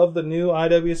up of the new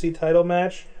IWC title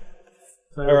match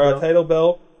title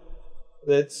belt.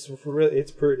 It's pretty.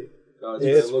 It's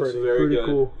It's it looks pretty- very pretty good.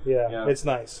 cool. Yeah, it's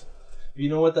nice. You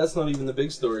know what? That's not even the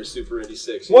big story. Super Indy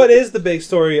 6. What is the big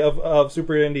story of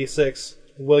Super Indy 6,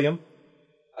 William?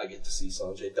 I get to see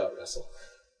Sanjay Dutt wrestle.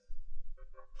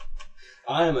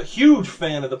 I am a huge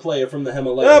fan of the player from the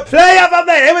Himalaya. Play up on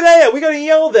that Himalaya. We gotta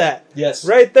yell that Yes,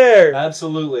 right there.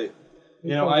 absolutely.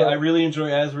 You know, I really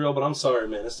enjoy Azrael, but I'm sorry,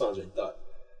 man. It's Sanjay Dutt.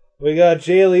 We got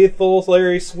Jay Lethal,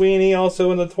 Larry Sweeney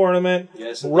also in the tournament.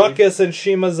 Yes, indeed. Ruckus and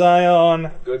Shima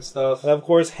Zion. Good stuff. And of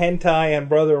course, Hentai and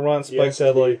Brother Run Spike Yes,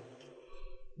 Dudley.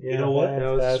 Yeah, You know what? That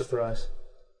was a Fantastic. surprise.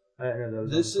 I didn't know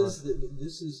that was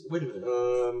This is. Wait a minute.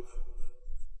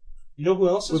 You know who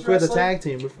else is We've got the wrestling? tag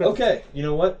team. We've got Okay, you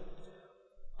know what?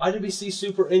 IWC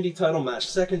Super Indie title match,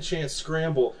 second chance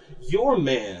scramble. Your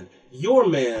man,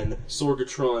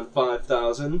 Sorgatron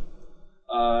 5000.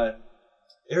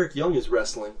 Eric Young is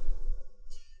wrestling.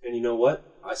 And you know what?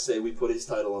 I say we put his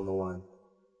title on the line.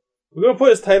 We're gonna put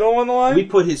his title on the line. We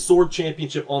put his Sword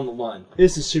Championship on the line.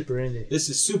 This is Super Indy. This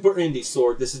is Super Indie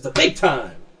Sword. This is the big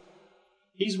time.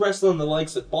 He's wrestling the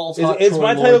likes of Balls Is- Hot, is Troy my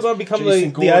title Lawrence, gonna become Jason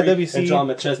the Gorey, IWC? and John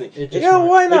McChesney. It just Yeah, might.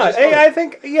 why not? just Hey, might. I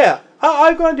think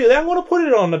I'm gonna do that. I'm gonna put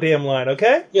it on the damn line.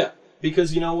 Okay. Yeah,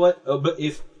 because you know what? But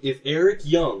if Eric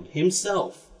Young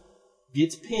himself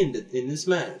gets pinned in this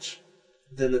match,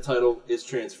 then the title is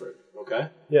transferred. Okay.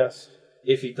 Yes.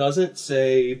 If he doesn't,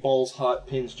 say Balls Hot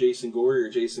pins Jason Gorey or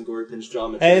Jason Gorey pins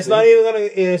John McChesney. And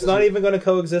it's not even gonna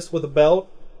coexist with a belt,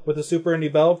 with the Super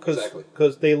Indie belt, because Exactly.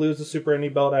 they lose the Super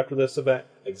Indie belt after this event.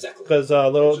 Exactly. Because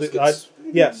It just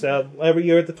gets- every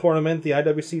year at the tournament, the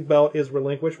IWC belt is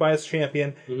relinquished by its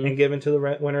champion and given to the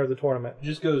winner of the tournament.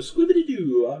 Just goes squibbity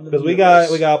doo. Because we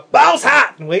got Balls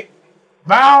Hot. Wait.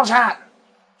 Balls Hot.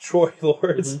 Troy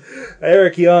Lords,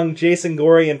 Eric Young, Jason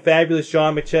Gorey, and fabulous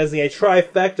John McChesney. A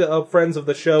trifecta of friends of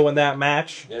the show in that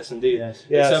match. Yes, indeed. Yes.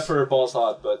 Yes. Except for Balls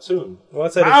Hot, but soon. Well, I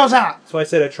said Balls Hot. so I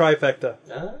said a trifecta,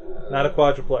 Ah, not a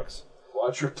quadruplex.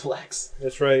 Quadruplex.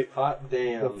 That's right. Hot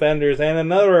damn. Defenders. And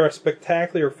another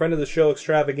spectacular friend of the show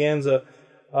extravaganza.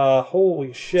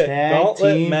 Holy shit. Tag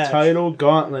Gauntlet team match. title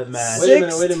gauntlet match. Wait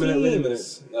a Six minute.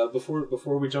 teams.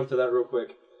 Before we jump to that real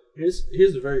quick,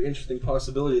 here's a very interesting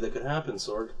possibility that could happen,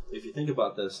 Sorg, if you think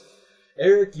about this.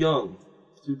 Eric Young,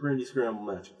 Super Indie Scramble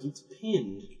match, gets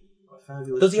pinned by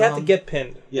Fabulous Does he have John. to get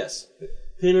pinned? Yes.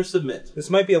 Pin or submit. This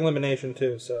might be elimination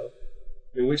too, so.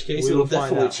 In which case, We it'll will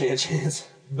find definitely out. chance.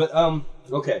 But,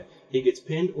 okay. He gets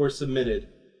pinned or submitted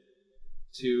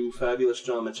to Fabulous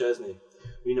John McChesney.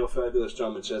 We know Fabulous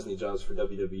John McChesney jobs for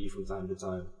WWE from time to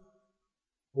time.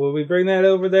 Will we bring that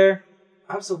over there?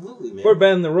 Absolutely, man. We're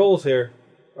bending the rules here.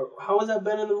 How has that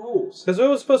been in the rules? Because it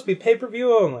was supposed to be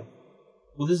pay-per-view only.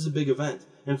 Well, this is a big event.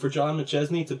 And for John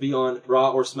McChesney to be on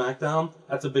Raw or SmackDown,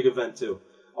 that's a big event, too.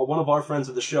 One of our friends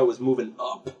of the show is moving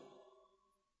up.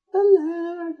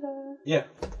 Yeah.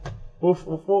 We may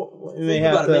Think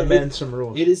have about to it, man. amend some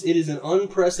rules. It is an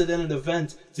unprecedented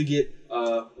event to get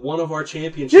one of our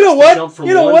championships You know what? to jump from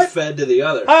You know one what? fed to the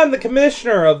other. I'm the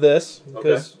commissioner of this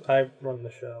because I run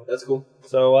the show. That's cool.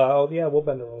 So, yeah, we'll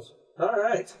bend the rules. All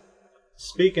right.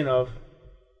 Speaking of,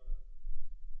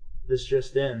 this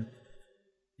just in,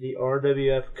 the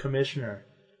RWF commissioner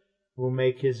will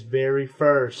make his very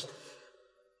first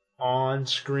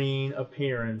on-screen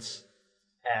appearance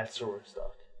at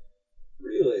Sorgstock.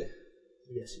 Really?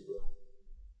 Yes, he will.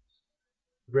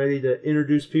 Ready to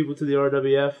introduce people to the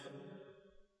RWF,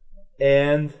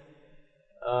 and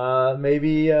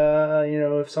maybe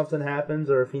if something happens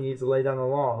or if he needs to lay down the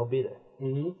law, he'll be there.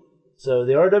 Mm-hmm. So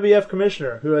the RWF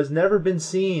commissioner, who has never been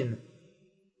seen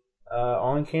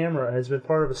on camera, has been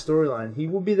part of a storyline. He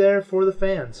will be there for the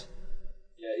fans.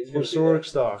 Yeah, he's For going to be there.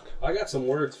 Sorgstock. I got some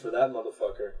words for that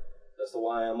motherfucker. That's the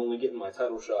why I'm only getting my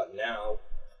title shot now.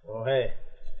 Well, hey,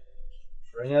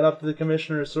 bring that up to the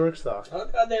commissioner of Sorgstock. I'll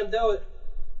goddamn do it.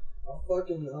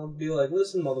 I'll be like,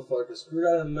 listen, motherfucker, screw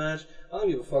that match. I don't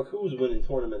give a fuck who's winning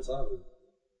tournaments. I would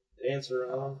dance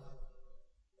around.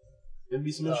 It'd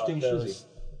be some interesting shizzy.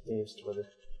 Dave's Twitter.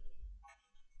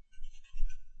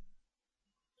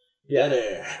 Yeah,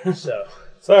 there. So,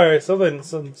 Sorry,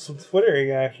 some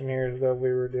Twittering action here that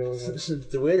we were dealing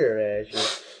with. Twitter actually.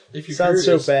 If you're Sounds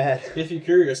curious, so bad. If you're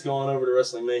curious, go on over to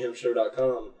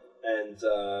WrestlingMayhemShow.com and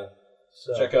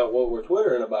check out what we're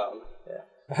twittering about.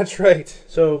 That's right.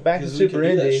 So back to 'Cause we Super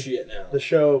can do that Indie, shit now. the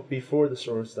show before the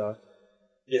Sorgstock.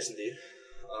 Yes, indeed.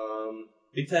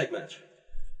 Big tag match.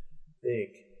 Big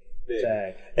Big.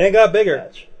 tag And it got bigger.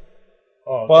 match.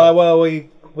 Oh, Well, we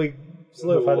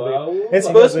solidified Wow. it. It's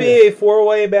supposed to be a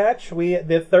 4-way match.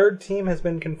 The third team has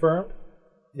been confirmed.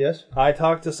 yes. I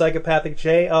talked to Psychopathic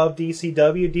J of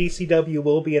DCW. DCW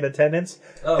will be in attendance,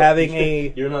 Oh, having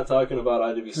a. You're not talking about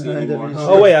IWC anymore. IWC.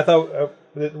 Oh wait, I thought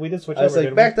we did switch I was over. like,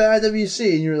 didn't back to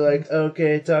IWC, and you were like,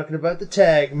 okay, talking about the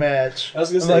tag match. I was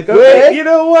gonna I'm say, like, we? okay. Wait, you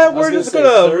know what? I was We're just gonna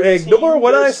gonna say, third ignore team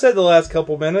what I versus- said the last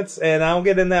couple minutes, and I'll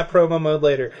get in that promo mode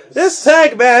later. This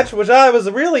tag match, which I was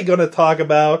really going to talk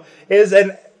about, is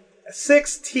an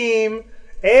 6-team.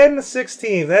 And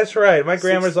 16. That's right. My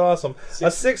grammar's awesome. A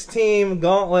 6-team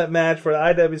gauntlet match for the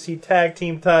IWC tag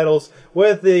team titles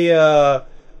with the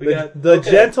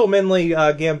gentlemanly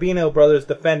Gambino brothers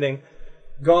defending.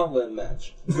 Gauntlet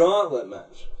match. Gauntlet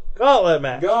match. Gauntlet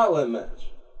match. Gauntlet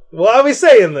match. Why are we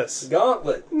saying this?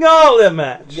 Gauntlet. Gauntlet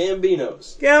match.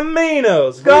 Gambinos.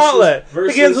 Gambinos. Gauntlet.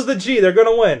 Begins with a G. They're going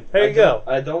to win. There you go.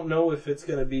 I don't know if it's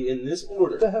going to be in this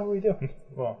order. What the hell are we doing?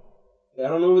 Well, I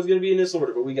don't know if it's going to be in this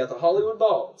order, but we got the Hollywood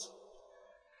Balls.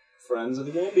 Friends of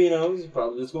the Gambinos.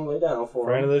 Probably just going to lay down for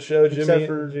Friend them. of the show, Except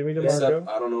for Jimmy Except, DeMarco.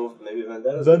 I don't know if maybe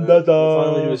Vendetta's Vendetta. gonna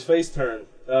finally do his face turn.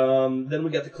 Then we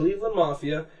got the Cleveland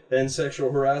Mafia, then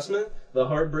Sexual Harassment, the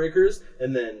Heartbreakers,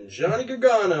 and then Johnny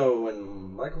Gargano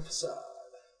and Michael Facade.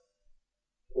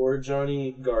 Or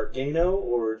Johnny Gargano,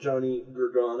 or Johnny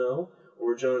Gargano,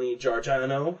 or Johnny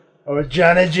Gargano. or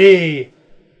Johnny G.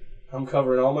 I'm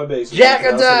covering all my bases. Jack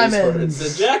of That's what Diamonds.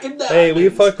 It's the Jack of Diamonds. Hey, we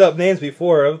fucked up names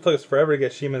before. It took us forever to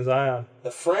get Shima Zion.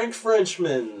 The Frank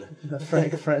Frenchman. The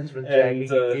Frank Frenchman, And,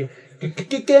 Jackie.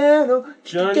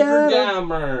 Johnny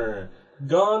Gargano.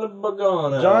 Gonna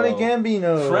Bagano. Johnny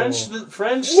Gambino. French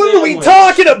What are we sandwich.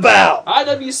 talking about?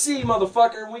 IWC,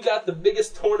 motherfucker. We got the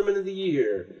biggest tournament of the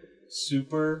year.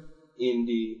 Super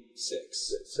Indy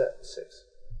 6. Six.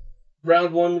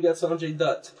 Round 1, we got Sanjay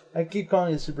Dutt. I keep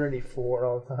calling it Super Indy 4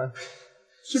 all the time.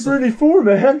 Super Indy 4,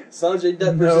 man. Sanjay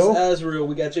Dutt No. versus Azrael.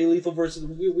 We got Jay Lethal versus...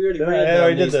 We already I ran down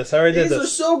already did these. this. I already did These are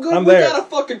this. so good, I'm we there. gotta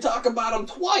fucking talk about them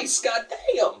twice. God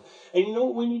damn. And you know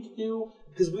what we need to do?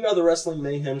 Because we are the Wrestling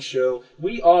Mayhem Show.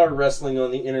 We are wrestling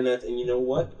on the internet, and you know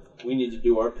what? we need to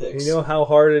do our picks. You know how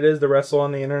hard it is to wrestle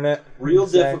on the internet? Real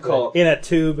difficult. In a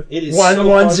tube. It is 1 so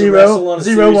 1 hard to 0 wrestle on a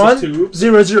 0 series of 1 tubes.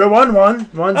 0 0 1 1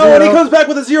 1 Oh, and he comes back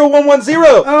with a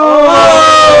 0110.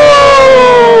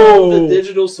 Oh! The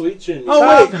digital sweet chin.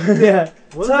 Oh, wait. Yeah.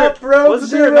 Wasn't Top rope.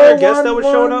 there another guest that was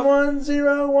showing up?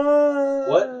 101.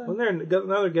 What? Wasn't there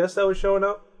another guest that was showing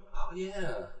up? Oh,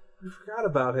 yeah. I forgot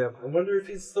about him. I wonder if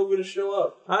he's still going to show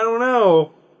up. I don't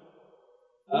know.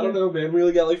 I don't know, man. We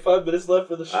only got like 5 minutes left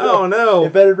for the show. I don't know.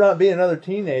 It better not be another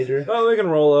teenager. Oh, they can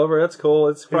roll over. That's cool.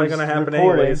 It's probably Who's going to happen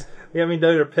recording. anyways. We haven't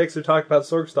done our picks or talked about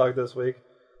Sorkstock this week.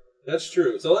 That's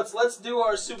true. So let's do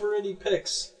our Super Indie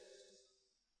picks.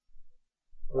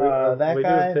 That We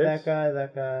guy, doing that picks? guy,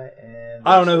 that guy, and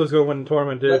I don't know who's going to win the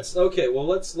tournament, dude. Let's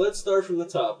start from the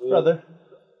top. brother.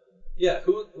 Yeah,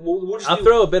 we'll just I'll do,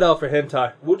 throw a bit out for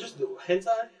hentai. We'll just do hentai.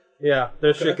 Yeah,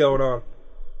 there's Okay. shit going on.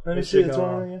 Let me Let's see see the going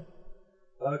tournament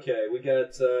again. Okay, we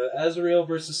got Azrael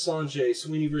versus Sanjay,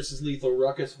 Sweeney versus Lethal,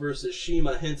 Ruckus versus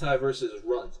Shima, Hentai versus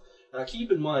Runt. Now keep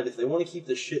in mind, if they want to keep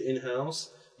this shit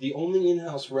in-house, the only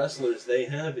in-house wrestlers they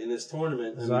have in this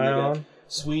tournament they got Zion.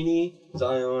 Sweeney,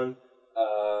 Zion,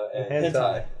 and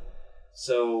Hentai.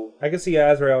 So I can see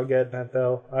Azrael getting that,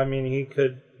 though. I mean,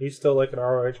 he's still like an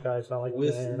ROH guy. It's not like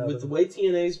with the way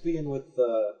TNA's being with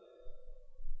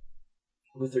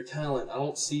their talent, I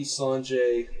don't see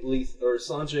Sanjay,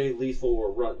 Lethal,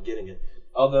 or Runt getting it.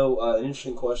 Although an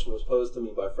interesting question was posed to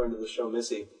me by a friend of the show,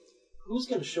 Missy. Who's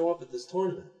going to show up at this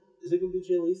tournament? Is it going to be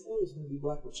Jay Lethal or is it going to be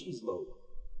Black Machismo?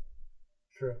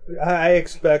 True. I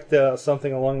expect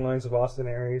something along the lines of Austin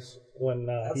Aries when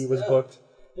he was booked.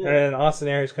 Yeah. And Austin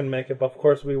Aries couldn't make it, but of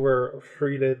course we were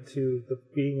treated to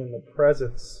being in the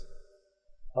presence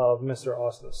of Mr.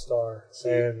 Austin Starr.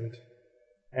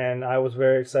 And I was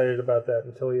very excited about that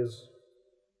until he was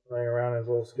running around in his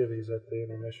little skivvies at the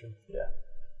intermission. Yeah.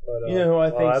 But, You know who I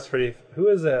think- that's pretty... Who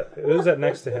is that? Who is that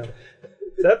next to him?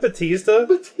 Is that Batista?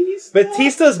 Batista?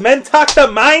 Batista's Mentok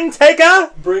the Mind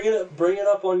Taker? Bring it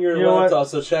up on your You know laptop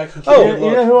so Shaq can Oh, take a You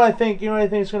look. know who I think? You know who I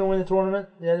think is going to win the tournament?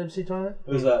 The IWC tournament?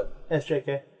 Who's that?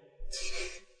 SJK.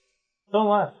 Don't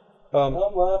laugh. I'm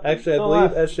laughing. Actually, I Don't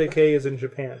believe laugh. SJK is in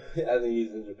Japan. I think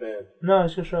he's in Japan. No,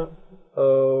 he's going to show up.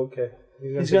 Okay.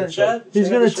 He's take going a Chad? He's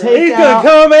Chad gonna the Chad? take He's out. gonna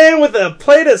come in with a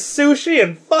plate of sushi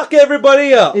and fuck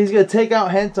everybody up. He's going to take out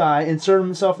hentai, insert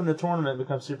himself in the tournament,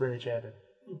 become Super Indie champion,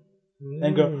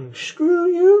 and go screw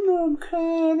you, no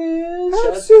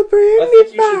Chad, I'm super I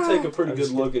think you should indie take a pretty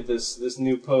good look at this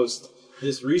new post,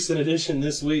 this recent edition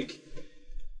this week,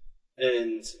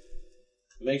 and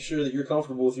make sure that you're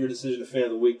comfortable with your decision of fan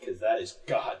of the week, because that is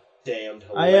goddamn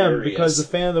hilarious. I am, because the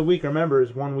fan of the week, remember,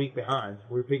 is 1 week behind.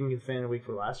 We're picking the fan of the week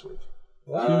for last week.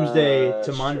 Tuesday to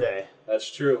That's Monday. True.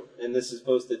 That's true, and this is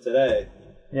posted today.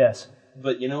 Yes.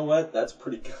 But you know what? That's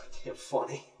pretty goddamn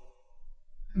funny.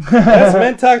 That's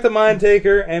Mentok the Mind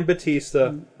Taker and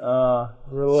Batista.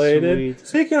 Related. Sweet.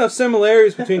 Speaking of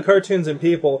similarities between cartoons and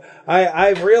people,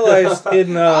 I've realized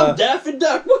in I'm Daffy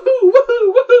Duck! Woohoo!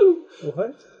 Woohoo! Woohoo!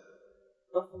 what?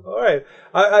 Alright.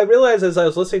 I realized as I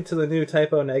was listening to the new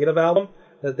Typo Negative album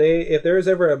that if there is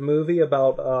ever a movie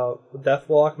about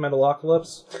Deathlock,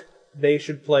 Metalocalypse, they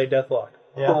should play Deathlock.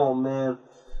 Yeah. Oh man,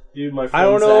 dude, my I friend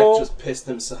don't Zach know. just pissed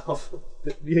himself.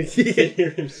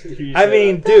 I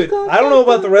mean, dude, I don't know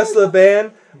about the rest of the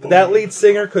band, but that lead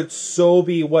singer could so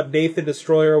be what Nathan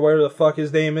Destroyer or whatever the fuck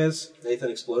his name is.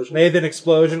 Nathan Explosion. Nathan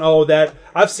Explosion. Oh, that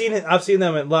I've seen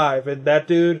them at live, and that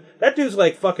dude's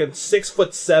like fucking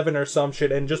 6'7" or some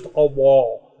shit, and just a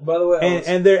wall. By the way,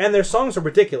 And their songs are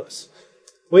ridiculous.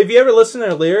 Well, if you ever listen to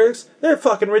their lyrics, they're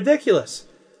fucking ridiculous.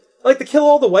 Like the Kill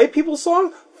All the White People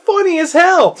song, funny as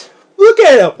hell. Look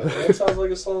at him. that sounds like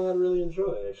a song I'd really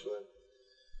enjoy, actually.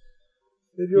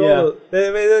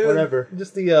 Whatever.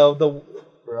 Just the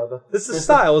Brother. this is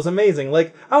style is amazing.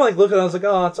 Like I'm like looking, I was like,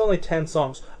 oh, it's only 10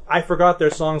 songs. I forgot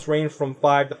their songs range from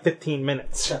 5 to 15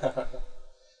 minutes.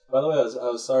 By the way, I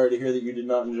was sorry to hear that you did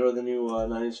not enjoy the new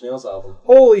Nine Inch Nails album.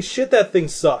 Holy shit, that thing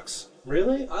sucks.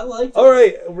 Really? I liked it. All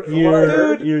right,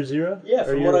 Year zero? Yeah, Or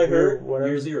from year- what I year heard, whatever.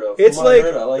 year zero. it's From what like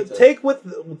I heard, I liked it.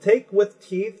 take with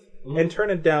teeth and turn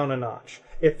it down a notch.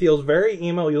 It feels very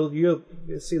emo. You'll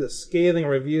see the scathing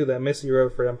review that Missy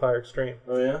wrote for Empire Extreme.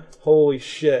 Oh yeah. Holy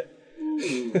shit.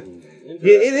 It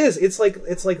is. It's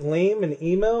like lame and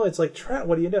emo. It's like, Trent,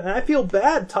 what are you doing? And I feel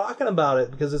bad talking about it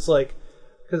because it's like,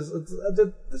 this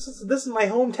is my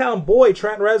hometown boy,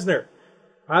 Trent Reznor.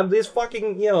 I'm this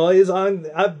fucking, his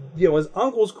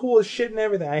uncle's cool as shit and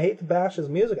everything. I hate to bash his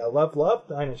music. I loved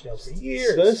Nine Inch Nails for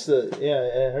years. Supposed to,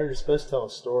 I heard he's supposed to tell a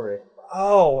story.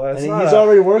 Oh, that's And not he's a-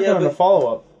 already working on but- a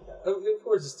follow-up. Of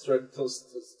course, it's trying to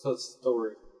tell a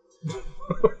story.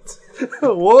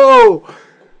 Whoa!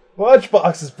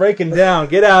 Lunchbox is breaking down.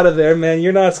 Get out of there, man.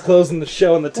 You're not closing the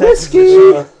show in the text.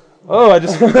 Whiskey! Oh, I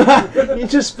just... You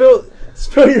just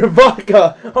spill your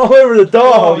vodka all over the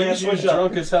dog. Oh, he's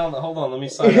drunk as hell. Hold on, let me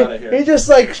sign out of here. He just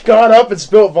like got up and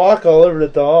spilled vodka all over the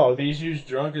dog. Bijou's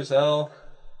drunk as hell.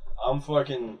 I'm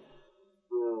fucking...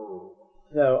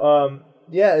 No,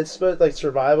 yeah, it's like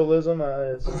survivalism.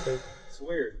 It's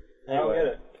weird. I don't get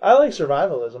it. I like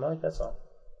survivalism. I like that song.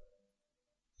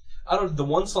 The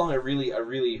one song I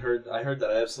heard that I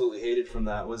absolutely hated from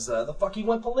that was the fuck he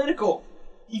went political.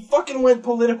 He fucking went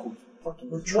political.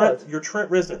 Fucking Trent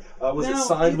Reznor. Was it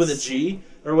signed with a G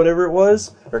or whatever it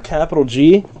was, or capital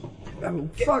G?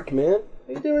 Fuck, man.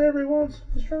 He can do whatever he wants.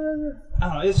 He's trying to. I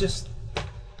don't know. It's just.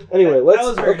 Anyway, let's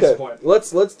disappointing. let's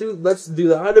do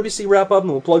the IWC wrap up,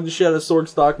 and we'll plug the shit out of Sword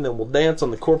Stock, and then we'll dance on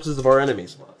the corpses of our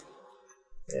enemies.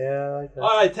 Yeah, I like that.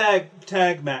 All right,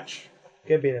 tag match.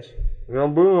 Get Venus.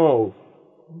 No.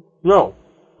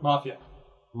 Mafia.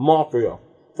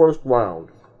 First round.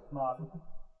 Mafia.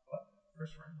 What?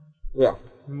 First round. Yeah.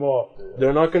 Mafia.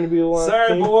 They're not going to be the last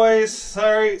Sorry, team. boys.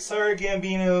 Sorry,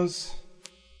 Gambinos.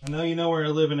 I know you know where I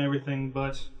live and everything,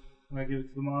 but I'm going to give it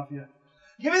to the Mafia.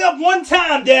 Give it up one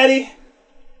time, Daddy!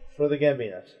 For the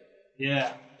Gambinos.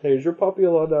 Yeah. Hey, is your puppy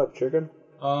allowed to have chicken?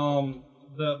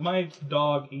 My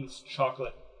dog eats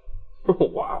chocolate.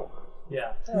 Wow.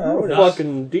 Yeah. You're a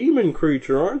fucking demon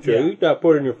creature, aren't you? Yeah. Eat that,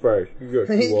 put it in your face. Yes,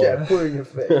 Eat you are. that, put it in your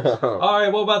face.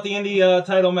 Alright, what about the Indie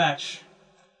title match?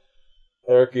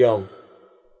 Eric Young.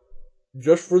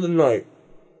 Just for the night.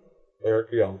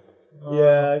 Eric Young.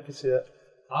 Yeah, I can see that.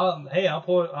 I'll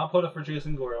put it for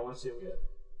Jason Gore. I want to see him get it.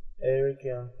 Eric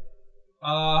Young.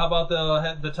 How about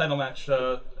the title match?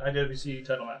 IWC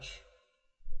title match.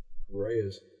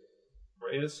 Reyes.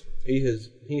 He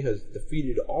has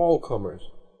defeated all comers.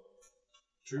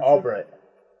 Albright.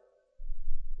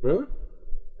 Really?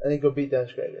 I think he'll beat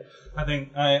Dennis Gregor. I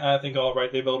think all right.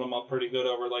 They built him up pretty good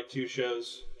over like 2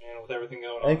 shows, and with everything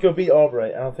going on. I think he'll beat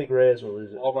Albright. I don't think Reyes will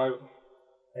lose it. All right.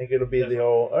 I think it'll be the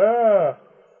whole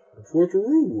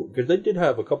Because they did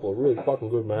have a couple of really fucking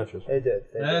good matches. They did.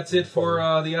 That's it for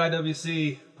the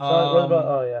IWC. What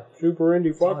about? Super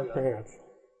Indie fucking pants.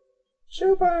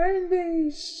 Super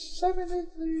Indies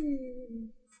 73.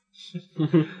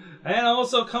 And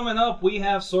also coming up, we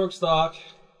have Sorkstock.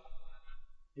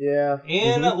 Yeah.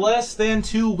 In less than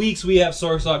 2 weeks, we have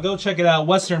Sorkstock. Go check it out,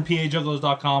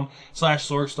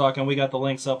 westernpajugglers.com/Sorkstock, and we got the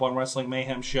links up on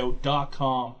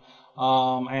WrestlingMayhemShow.com.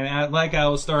 And like I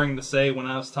was starting to say when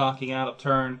I was talking out of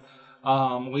turn,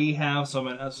 we have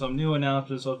some new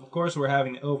announcements. So of course, we're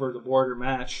having an over the border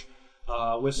match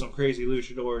with some crazy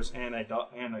luchadors and a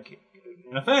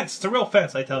fence. It's a real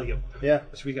fence, I tell you. Yeah.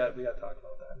 Which we got to talk about that.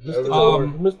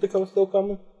 Mystico still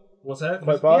coming? What's that?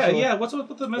 Quite possibly. Yeah. What's with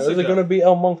the Or Mystico? is it going to be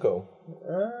El Monco?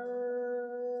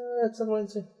 That's a wait and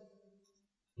see.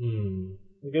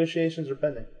 Negotiations are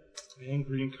pending. And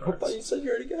green I cards. thought you said you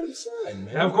already got him signed,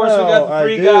 man. And of course, we got the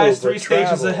 3 guys, 3 but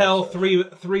stages of travel. hell,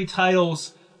 three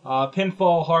titles.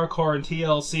 Pinfall, Hardcore, and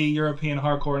TLC, European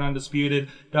Hardcore and Undisputed,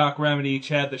 Doc Remedy,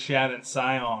 Chad the Shad, and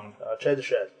Scion. Chad the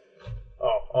Shed.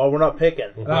 Oh, we're not picking.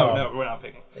 Oh, no, we're not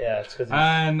picking. Yeah, it's because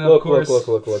And of Look. course,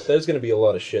 There's going to be a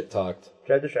lot of shit talked.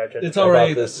 Chad the Shed. it's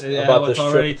already about this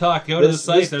already trip. talked. Go to the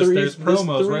site. There's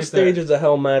promos three right stages of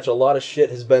hell match. A lot of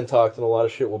shit has been talked, and a lot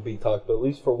of shit will be talked. But at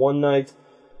least for one night,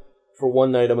 I'm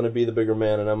going to be the bigger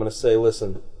man, and I'm going to say,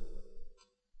 listen,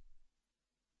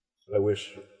 I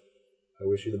wish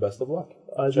you the best of luck.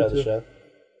 I do Chad the too. Shad.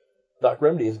 Doc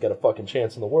Remedy has got a fucking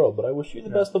chance in the world, but I wish you the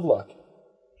best of luck.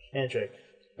 Handshake.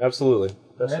 Absolutely.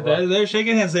 Best of there. luck. They're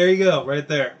shaking hands. There you go, right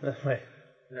there. Wait.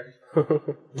 There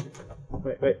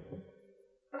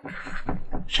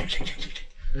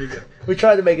you go. We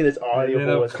tried to make it as And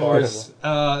audible of as course,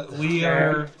 possible. we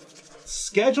are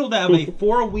scheduled to have a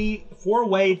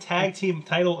four-way tag team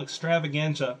title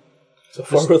extravaganza. So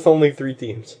far with only 3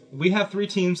 teams. We have 3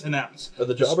 teams announced. Are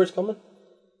the jobbers coming?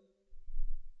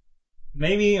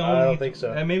 Maybe only, I don't think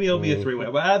so. Maybe it'll be a 3-way,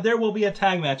 but there will be a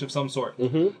tag match of some sort.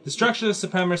 Destruction of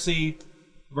Supremacy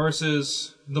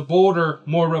versus the bolder,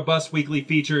 more robust weekly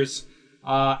features.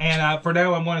 And for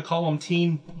now, I'm going to call them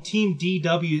Team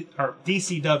DW or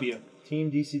DCW.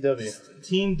 Team DCW.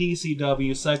 Team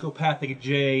DCW, Psychopathic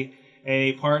J,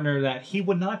 a partner that he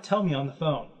would not tell me on the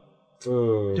phone.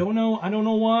 Don't know. I don't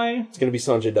know why. It's going to be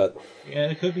Sanjay Dutt. Yeah,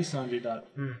 it could be Sanjay Dutt.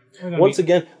 Once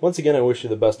again, I wish you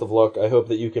the best of luck. I hope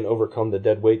that you can overcome the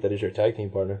dead weight that is your tag team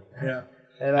partner. Yeah.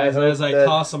 And As I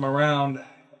toss him around.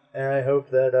 And I hope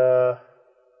that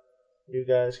you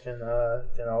guys can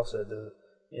also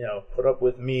put up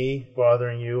with me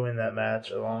bothering you in that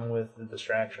match, along with the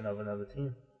distraction of another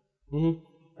team.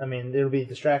 I mean, it'll be a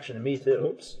distraction to me too.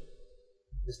 Oops.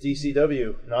 is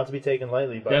DCW, not to be taken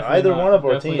lightly by Definitely either not. one of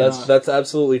our Definitely teams. not. That's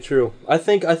absolutely true. I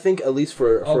think at least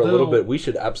for a little Although- bit, we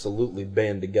should absolutely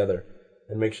band together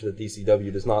and make sure that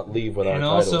DCW does not leave without And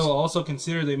titles. also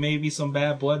consider there may be some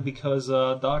bad blood because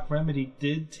Doc Remedy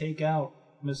did take out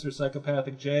Mr.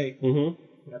 Psychopathic J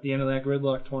at the end of that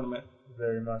Gridlock tournament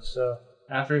Very much so.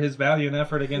 after his valiant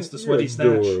effort against the Sweaty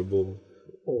Snatch. Adorable.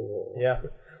 Oh.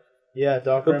 Yeah,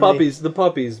 Doc The Remedy.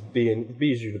 puppies being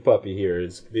Bijou the puppy here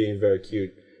is being very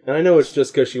cute. And I know it's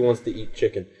just because she wants to eat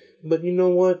chicken. But you know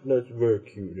what? That's very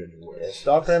cute anyway. Yes,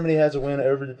 Doc Remedy has a win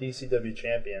over the DCW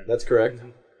champion, That's correct.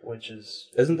 which is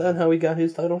Isn't that how he got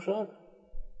his title shot?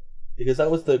 Because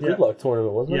that was the Gridlock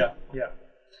tournament, wasn't it? Yeah.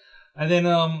 And then,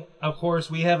 of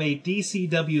course, we have a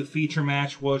DCW feature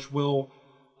match, which will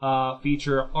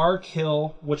feature Ark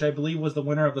Hill, which I believe was the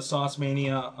winner of the Sauce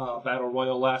Mania Battle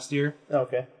Royal last year,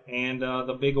 okay. and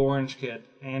the Big Orange Kid.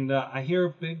 And I hear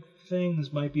big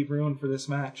things might be brewing for this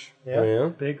match. Yeah. Oh, yeah?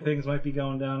 Big things might be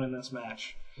going down in this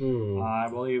match. I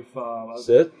believe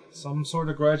Sit. some sort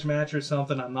of grudge match or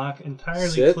something. I'm not entirely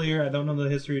Sit. clear. I don't know the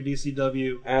history of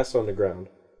DCW. Ass on the ground.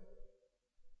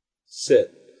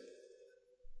 Sit.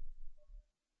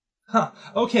 Huh.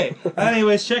 Okay.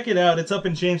 Anyways, check it out. It's up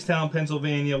in Jamestown,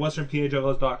 Pennsylvania.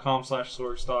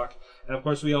 WesternPAJugglers.com/Swordstock. And of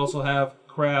course, we also have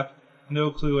Crap,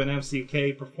 No Clue, and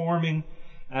MCK performing,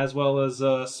 as well as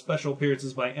special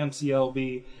appearances by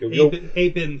MCLB,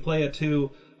 8-Bit and Playa 2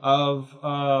 of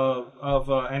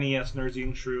NES Nerds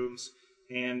Eating Shrooms,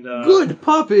 and Good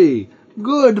puppy,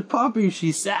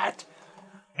 she sat.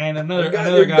 and another Got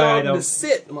guy. your I dog to don't.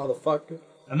 sit, motherfucker.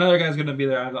 Another guy's going to be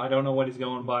there. I don't know what he's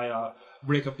going by.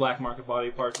 Rick of Black Market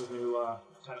Body Parts, his new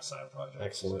kind of side project.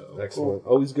 Excellent, So, excellent.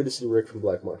 Always good to see Rick from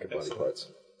Black Market Body Parts.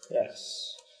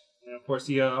 yes. And of course,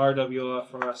 the RWF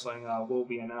for wrestling will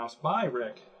be announced by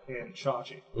Rick and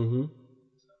Chachi. Mm-hmm.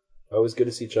 Always good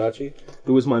to see Chachi,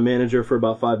 who was my manager for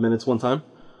about 5 minutes one time.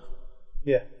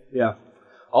 Yeah. Yeah.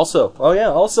 Also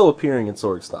appearing in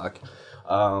Swordstock.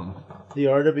 The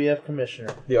RWF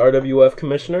commissioner. The RWF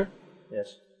commissioner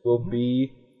Yes. will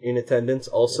be in attendance.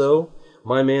 Also,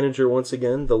 my manager once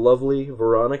again, the lovely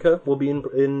Veronica, will be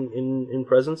in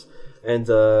presence, and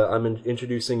I'm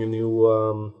introducing a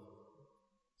new.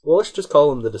 Well, let's just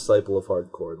call him the Disciple of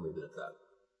Hardcore and leave it at that.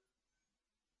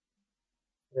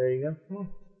 There you go.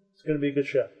 It's going to be a good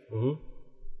show. Mm-hmm.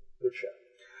 Good show.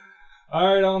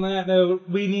 All right, on that note,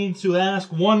 we need to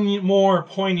ask one more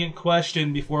poignant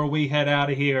question before we head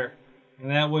out of here. And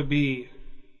that would be,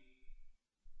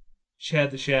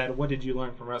 Chad the Shad, what did you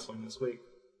learn from wrestling this week?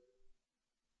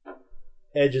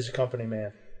 Edge is a company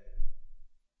man.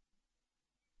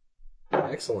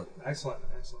 Excellent. Excellent.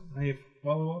 Any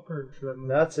follow-up, or should I move?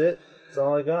 That's it. That's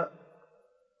all I got.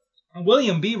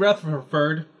 William B.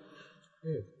 Rutherford,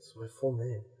 Dude, it's my full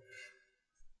name.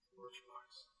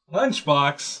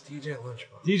 Lunchbox, DJ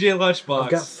Lunchbox. DJ Lunchbox.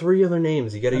 I've got 3 other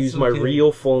names. You got to That's use my okay.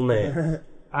 real full name.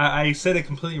 I said it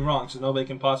completely wrong, so nobody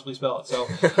can possibly spell it. So,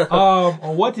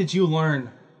 what did you learn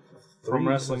from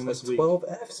wrestling this week? 12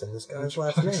 F's in this guy's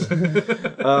last name.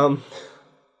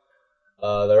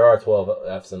 There are 12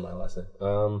 F's in my last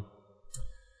name.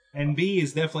 And B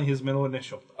is definitely his middle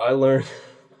initial. I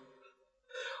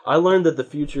learned that the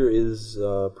future is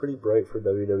pretty bright for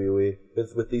WWE.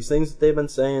 With these things that they've been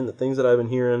saying, the things that I've been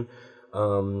hearing,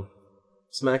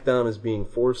 SmackDown is being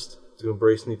forced to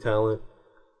embrace new talent.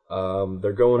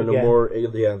 They're going Again. in a more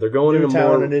they're going New in a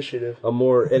talent more initiative.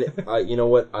 you know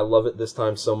what? I love it this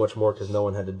time so much more because no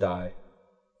one had to die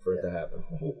for it to happen.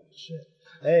 Oh, shit.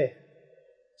 Hey,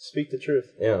 speak the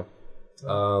truth. Yeah.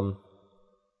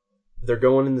 They're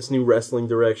going in this new wrestling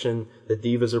direction. The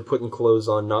divas are putting clothes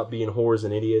on, not being whores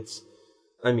and idiots.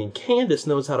 I mean, Candice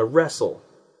knows how to wrestle.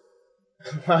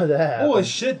 How that happened? Holy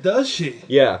shit, does she?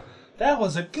 Yeah, That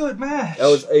was a good match. that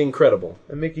was incredible.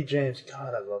 And Mickey James.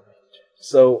 God, I love Mickey James.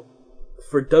 So,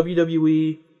 for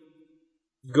WWE,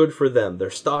 good for them. Their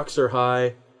stocks are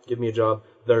high. Give me a job.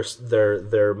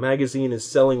 Their magazine is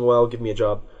selling well. Give me a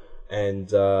job. And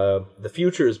the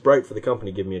future is bright for the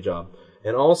company. Give me a job.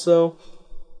 And also,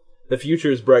 the future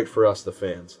is bright for us, the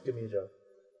fans. Give me a job.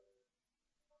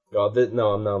 I'm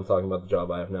talking about the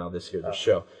job I have now this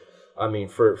show. I mean,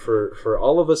 for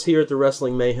all of us here at the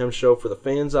Wrestling Mayhem Show, for the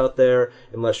fans out there,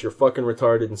 unless you're fucking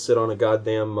retarded and sit on a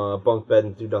goddamn bunk bed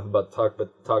and do nothing but talk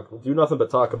about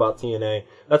TNA.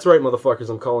 That's right, motherfuckers.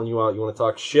 I'm calling you out. You want to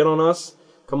talk shit on us?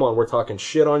 Come on, we're talking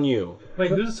shit on you. Wait,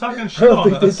 who's talking I shit don't on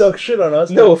think they us? talk shit on us.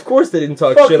 No, of course they didn't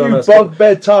talk Fuck shit you, on us. bunk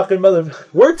bed talking mother.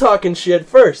 We're talking shit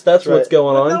first. That's Right. what's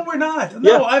going on. No, we're not.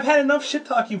 No, Yeah. I've had enough shit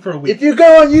talking for a week. If you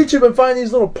go on YouTube and find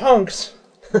these little punks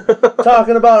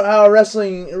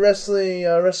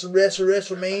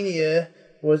WrestleMania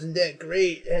wasn't that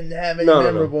great and didn't have any No,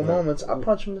 no, memorable no. moments, I'll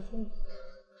punch him in the face.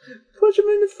 Punch him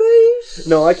in the face.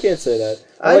 No, I can't say that.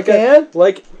 I can.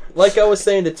 Like I was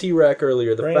saying to T-Rack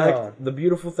earlier, Bring it on. the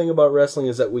beautiful thing about wrestling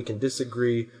is that we can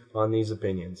disagree on these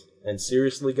opinions. And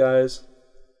seriously, guys,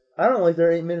 I don't like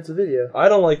their 8 minutes of video. I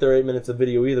don't like their 8 minutes of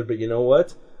video either. But you know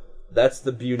what? That's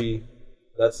the beauty.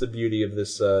 That's the beauty of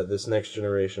this this next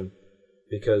generation,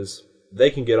 because they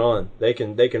can get on. They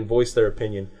can voice their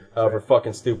opinion, however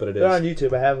fucking stupid it They're on is.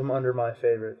 YouTube. I have them under my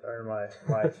favorite, or my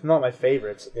not my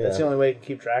favorites. That's the only way I can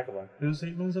keep track of them. Who's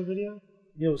 8 minutes of video?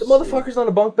 You'll The see. motherfuckers on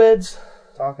the bunk beds.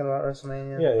 Talking about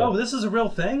WrestleMania. Yeah, yeah. Oh, this is a real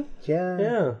thing? Yeah.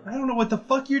 Yeah. I don't know what the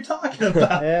fuck you're talking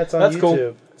about. Yeah, it's on That's YouTube.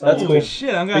 cool. It's on That's YouTube. Holy cool.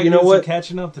 shit, I'm But gonna you do know some what?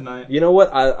 catching up tonight. You know what?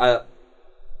 I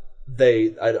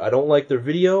don't like their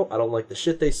video. I don't like the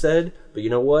shit they said. But you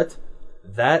know what?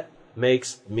 That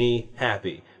makes me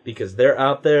happy. Because they're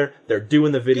out there, they're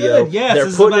doing the video, Good, yes, they're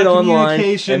this is putting it about online,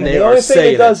 communication. and And they The are only thing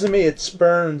saying it does to me, it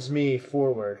spurns me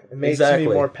forward. It makes Exactly.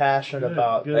 me more passionate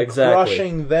about Exactly.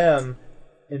 crushing them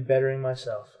and bettering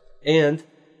myself. And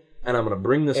I'm going to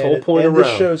bring this And whole point and around.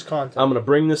 this show's content. I'm going to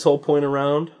bring this whole point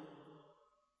around.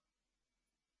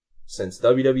 Since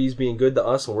WWE's being good to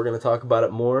us and we're going to talk about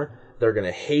it more, they're going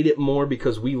to hate it more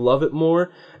because we love it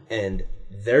more. And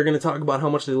they're going to talk about how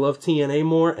much they love TNA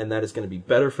more, and that is going to be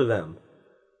better for them.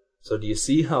 So do you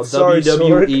see how Sorry,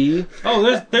 WWE... Oh,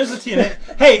 there's a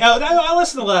TNA. Hey, I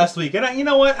listened to last week, and you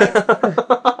know what?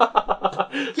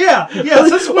 Yeah.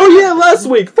 Since when, Oh yeah, last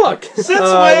week. Fuck. since when?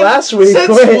 last week, Since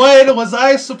wait. when was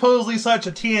I supposedly such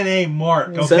a TNA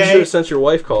mark? Okay. Since your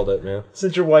wife called it, man.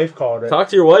 Since your wife called it. Talk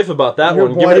to your wife about that Your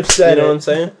one. Give it wife said you know it. what I'm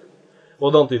saying?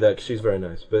 Well, don't do that, 'cause she's very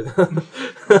nice. But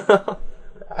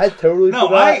I totally No,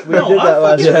 forgot. We did I'm that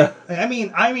last fucking-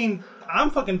 week. I mean,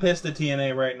 I'm fucking pissed at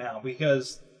TNA right now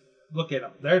because look at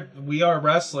them. We are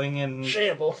wrestling and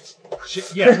Shambles.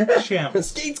 shambles.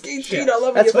 skate, Shit. I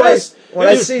love That's your why face. when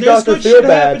I Dude, see there's Dr. good shit Feelbad,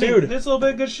 happening. dude. There's a little bit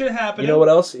of good shit happening. You know what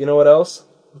else?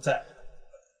 What's that?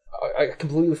 I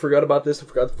completely forgot about this. I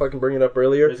forgot to fucking bring it up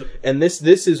earlier. Is it- And this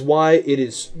is why it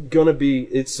is gonna be.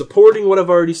 It's supporting what I've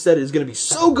already said. It's gonna be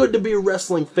so good to be a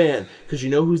wrestling fan, because you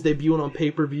know who's debuting on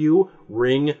pay-per-view?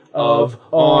 Ring of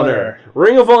Honor.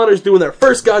 Ring of Honor's doing their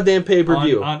first goddamn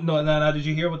pay-per-view. No. Did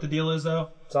you hear what the deal is though?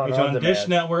 It's on on Dish demand.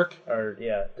 Network. Or,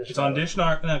 yeah. It's on Dish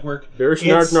Network. Dish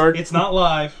It's- Network. It's not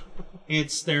live.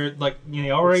 It's they're like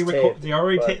they already It's record. taped, They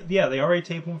already but- they already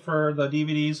tape them for the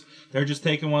DVDs. They're just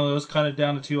taking one of those, cut it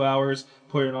down to 2 hours,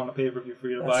 put it on a pay-per-view for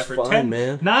you to buy That's for fine,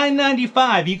 man.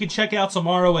 $9.95. You can check out some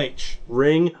ROH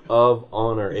Ring of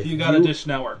Honor. if you got a Dish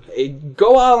Network.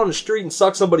 Go out on the street and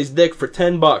suck somebody's dick for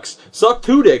 $10. Suck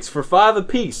 2 dicks for $5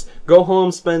 apiece. Go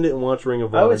home, spend it, and watch Ring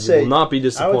of Honor. I would say you will not be I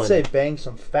disappointed. would say bang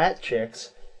some fat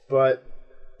chicks, but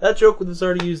that joke was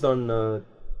already used on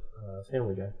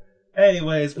Family Guy.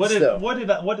 Anyways, what Still. did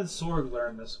Sorg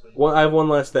learn this week? I have one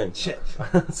last thing. Shit.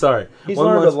 Sorry. He's One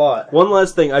learned last- a lot. One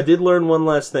last thing. I did learn one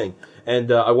last thing.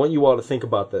 And I want you all to think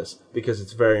about this, because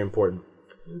it's very important.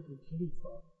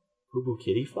 Boo-boo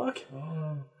kitty fuck?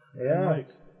 yeah.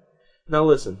 Now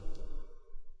listen.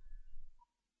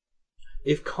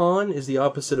 If con is the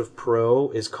opposite of pro,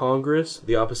 is Congress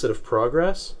the opposite of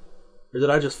progress? Or did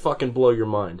I just fucking blow your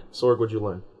mind? Sorg, what'd you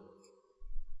learn?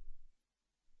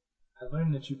 I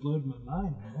learned that you blowed my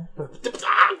mind, man.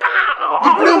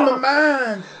 You blew my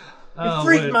mind. You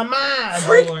freaked my mind.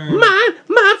 Freak,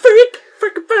 my freak,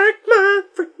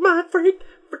 my freak,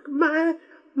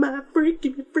 my freak,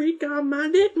 give me freak, I'll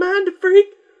mind it, mind the freak.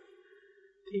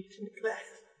 Teaching the class.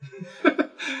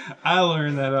 I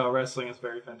learned that wrestling is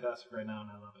very fantastic right now, and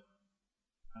I love it.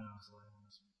 I know it's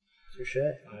Touche.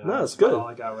 No, it's That's good. all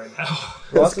I got right now.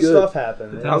 Lots of good. stuff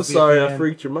happened. man. Don't I'm be a sorry I fan.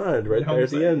 freaked your mind right there at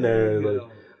the end there. Like,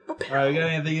 Alright, we got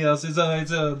anything else? It's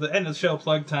the end of the show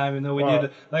plug time, and then Wow.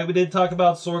 we did talk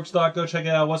about Sorg Stock. Go check it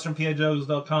out,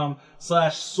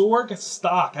 westernpajoes.com/Sorg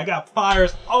Stock. I got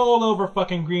fires all over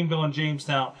fucking Greenville and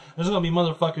Jamestown. There's gonna be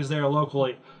motherfuckers there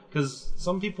locally, because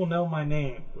some people know my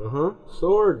name.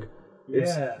 Sorg.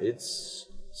 Yeah. It's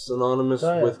synonymous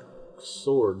Oh, yeah. with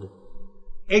sword.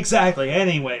 Exactly.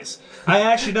 Anyways, I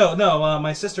actually no.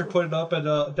 My sister put it up at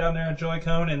down there at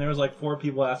Joy-Con, and there was like 4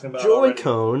 people asking about it already.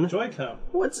 Joy-Con? Joy-Con.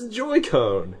 What's a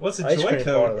Joy-Con? What's a Ice cream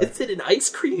Joy-Con? parlor. Is it an ice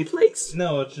cream place?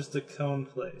 No, it's just a cone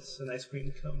place, an ice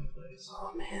cream cone place.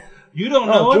 Oh, man. You don't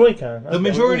know Oh, it? Joy-Con. The Okay.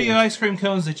 majority of ice cream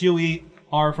cones that you eat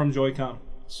are from Joy-Con.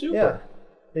 Super.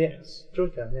 Yes.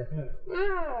 Joy-Con, yeah.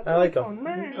 I like them.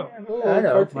 Oh, I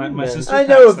know. My sister I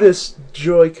know packs of this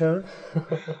Joy-Con.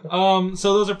 them.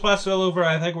 So those are plastered all over.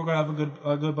 I think we're gonna have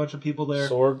a good bunch of people there.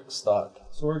 Sorg stock.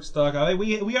 Sorg stuck. I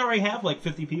mean, we already have like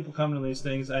 50 people coming to these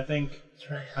things. I think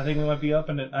we might be up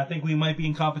in it. I think we might be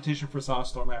in competition for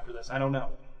Sawstorm after this. I don't know.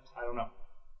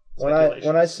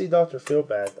 When I see Dr.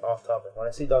 Feelbad, off topic, when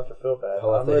I see Dr. Feelbad,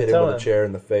 I'll have to hit him with a chair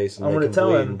in the face and make him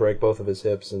bleed and break both of his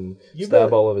hips and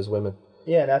stab all of his women.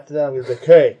 Yeah, and after that I'm going to be like,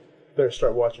 hey, better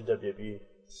start watching WWE.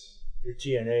 Your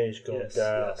TNA is going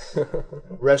down. Yes.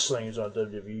 Wrestling is on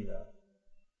WWE now.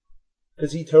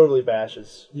 Because he totally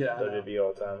bashes WWE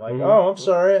all the time. Like, oh, I'm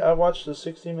sorry, I watched a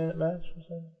 16-minute match or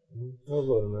something.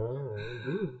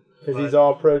 Because he's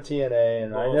all pro TNA,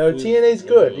 and I know TNA's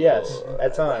good, yes,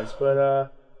 at times, but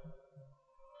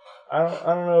I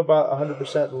don't know about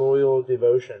 100% loyal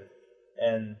devotion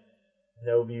and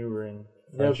no viewing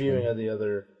of the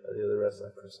other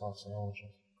wrestling.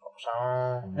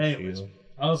 Anyways,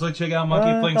 also check out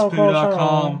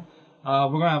monkeyflingspoo.com.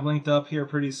 We're gonna have linked up here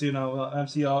pretty soon.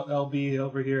 MCLB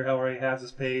over here already has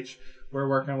his page. We're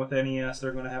working with NES.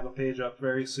 They're gonna have a page up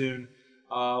very soon.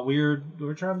 We're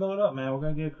trying to build it up, man. We're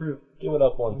gonna get a crew. Give it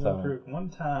up one time. We're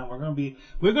gonna give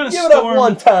it up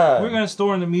one time. We're gonna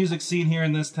storm the music scene here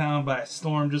in this town by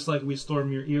storm, just like we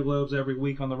storm your earlobes every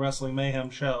week on the Wrestling Mayhem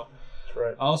show. That's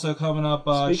right. Also coming up,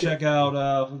 check out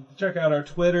our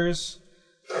Twitters.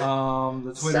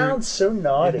 The Twitter sounds so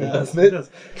naughty. It does.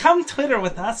 Come Twitter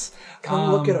with us.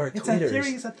 Come look at our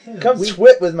Twitters. Come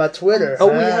twit with my Twitter.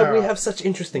 Oh, we have such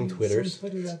interesting Twitters.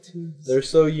 They're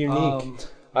so unique.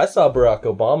 I saw Barack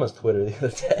Obama's Twitter the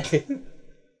other day.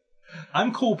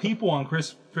 I'm cool people on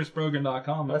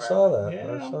chrisbrogan.com. I saw that.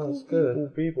 Yeah, it's good. Cool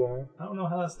people. I don't know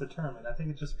how that's determined. I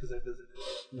think it's just because I visited.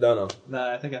 No.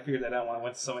 Nah, I think I figured that out when I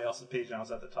went to somebody else's page and I was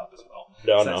at the top as well.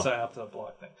 No. I signed up to the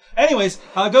blog thing. Anyways,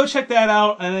 go check that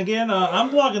out. And again, I'm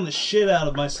blogging the shit out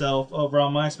of myself over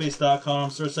on myspace.com,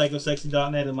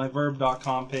 sirpsychosexy.net, and my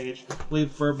verb.com page. I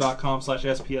believe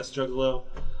verb.com/spsjuggalo.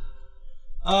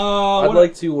 I'd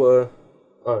like to...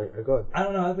 Oh, go ahead. I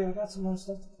don't know. I got some more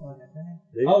stuff to plug, I think.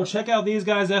 Oh, check out these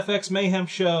guys' FX Mayhem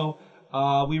show.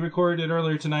 We recorded it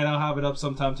earlier tonight. I'll have it up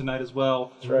sometime tonight as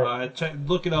well. That's right.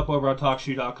 Look it up over on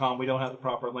TalkShoe.com. We don't have the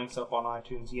proper links up on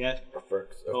iTunes yet.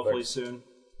 Hopefully soon.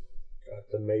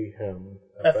 Got the Mayhem.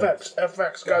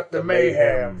 FX got the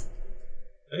Mayhem.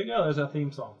 There you go. There's our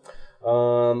theme song.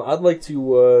 I'd like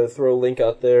to throw a link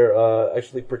out there.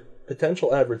 Actually,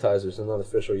 potential advertisers are not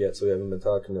official yet, so we haven't been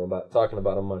talking about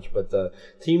them much. But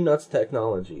Team Nuts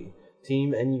Technology,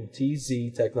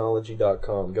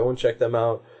 TeamNutzTechnology.com. Go and check them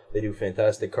out. They do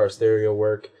fantastic car stereo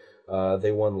work.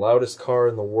 They won loudest car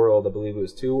in the world. I believe it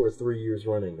was 2 or 3 years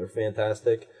running. They're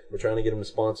fantastic. We're trying to get them to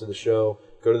sponsor the show.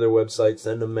 Go to their website,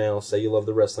 send them mail, say you love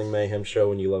the Wrestling Mayhem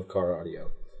show and you love car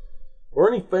audio, or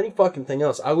any fucking thing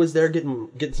else. I was there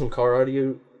getting some car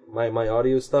audio. My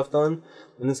audio stuff done,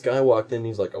 and this guy walked in and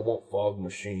he's like, I want fog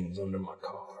machines under my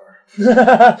car.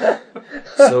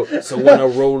 so when I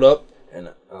rolled up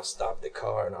and I'll stop the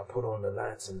car and I'll put on the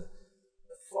lights and the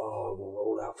fog will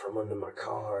roll out from under my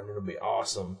car and it'll be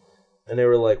awesome. And they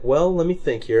were like, well, let me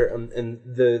think here. And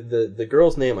the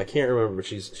girl's name I can't remember, but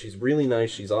she's really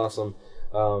nice, she's awesome.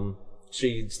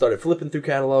 She started flipping through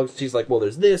catalogs. She's like, well,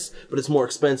 there's this, but it's more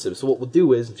expensive. So what we'll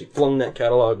do is, and she flung that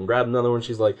catalog and grabbed another one.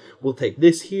 She's like, we'll take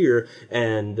this here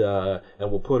and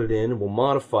we'll put it in and we'll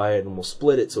modify it and we'll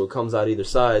split it so it comes out either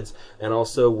sides. And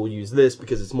also we'll use this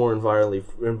because it's more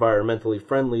environmentally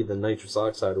friendly than nitrous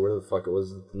oxide or whatever the fuck it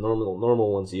was the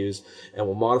normal ones use. And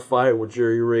we'll modify it. We'll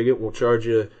jury rig it. We'll charge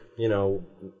you, not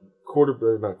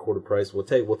quarter price. We'll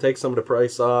take some of the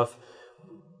price off.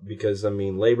 Because, I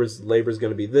mean, labor's going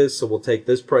to be this, so we'll take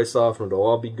this price off and it'll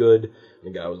all be good. And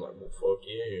the guy was like, well, fuck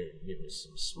yeah, give me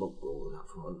some smoke rolling out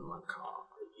from under my car.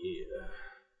 Yeah.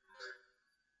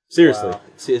 Seriously. Wow.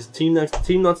 See, it's Team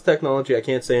Nuts Technology. I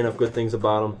can't say enough good things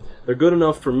about them. They're good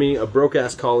enough for me, a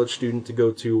broke-ass college student, to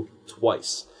go to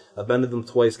twice. I've been to them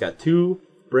twice, got 2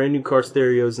 brand new car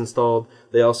stereos installed.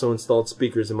 They also installed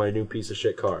speakers in my new piece of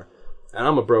shit car. And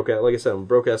I'm a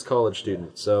broke-ass college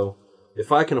student, so...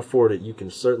 If I can afford it, you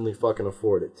can certainly fucking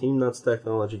afford it. Team Nuts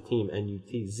Technology,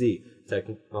 TeamNutz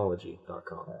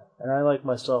Technology.com. And I like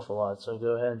myself a lot, so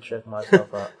go ahead and check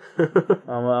myself out.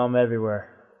 I'm everywhere.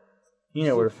 You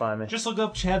know where to find me. Just look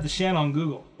up Chad the Shad on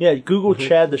Google. Yeah, Google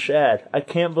Chad the Shad. I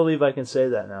can't believe I can say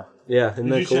that now. Yeah, isn't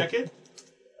that cool? Did you check it?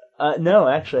 No,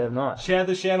 actually I have not. Chad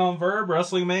the Shad on Verb,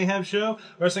 Wrestling Mayhem Show,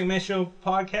 Wrestling Mayhem Show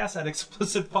podcast at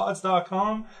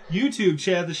explicitpods.com, YouTube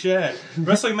Chad the Shad,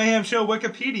 Wrestling Mayhem Show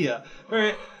Wikipedia,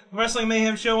 Wrestling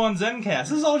Mayhem Show on Zencast.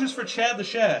 This is all just for Chad the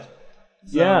Shad.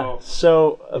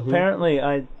 So apparently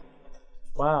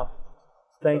wow.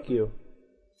 Thank you.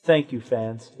 Thank you,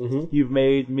 fans. You've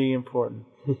made me important.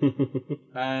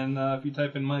 And if you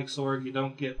type in Mike Sorg, you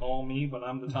don't get all me, but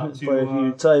I'm the top two. But if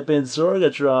you type in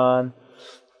Sorgatron,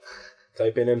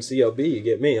 Type in MCLB, you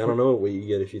get me. I don't know what you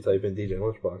get if you type in DJ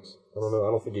Lunchbox. I don't know.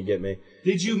 I don't think you get me.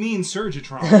 Did you mean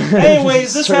Surgitron?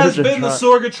 Anyways, this has been the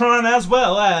Sorgatron as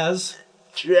well as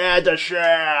DJ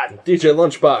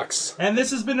Lunchbox. And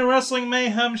this has been the Wrestling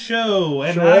Mayhem Show.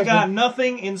 And Sure. I got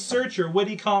nothing. Insert your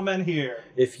witty comment here.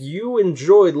 If you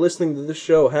enjoyed listening to this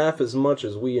show half as much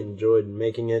as we enjoyed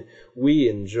making it, we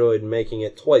enjoyed making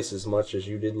it twice as much as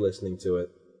you did listening to it.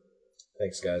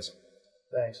 Thanks, guys.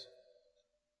 Thanks.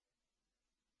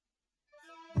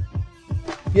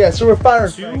 Yeah, so we're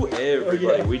firing To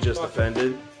everybody we just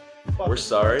offended, we're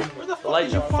sorry.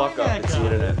 Lighten the fuck up. It's the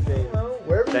internet.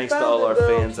 Thanks to all our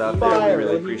fans out there. We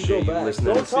really appreciate you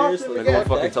listening. Don't seriously And go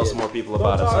fucking tell some more people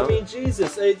about us, I huh? mean,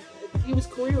 Jesus, he was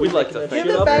clearly. We'd like to thank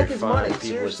all very fine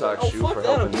people at Talk Shoe for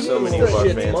helping so many of our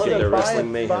fans get their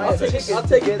wrestling mayhem fix. I'll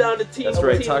take it down to Team. That's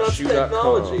right, TalkShoe.com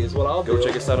TalkShoe.com. is what I'll do. Go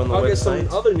check us out on the I'll website.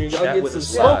 Get some other news. I'll Chat get with some us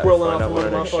smoke live. rolling Find off out what of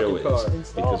our my next show fucking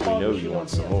is. car. Because we know you want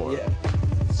some more. Yeah.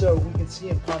 So we can see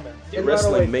him coming. The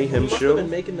Wrestling Mayhem Show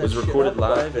was recorded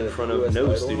live in front of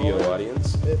no studio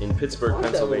audience in Pittsburgh,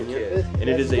 Pennsylvania, and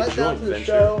it is a joint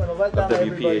venture of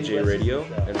WPAJ Radio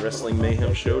and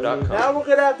WrestlingMayhemShow.com. Now we're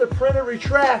gonna have to print a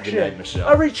retraction. Good night, Michelle.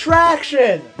 A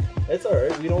retraction. It's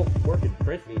alright. We don't work in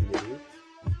print media here.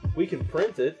 We can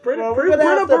print it. Print Well, we're gonna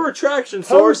have up to a retraction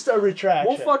source. Post a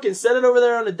retraction. We'll fucking set it over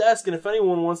there on the desk, and if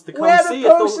anyone wants to come We haven't see it,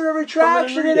 posted a they'll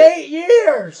retraction come in and read it. 8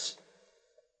 years.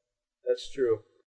 That's true.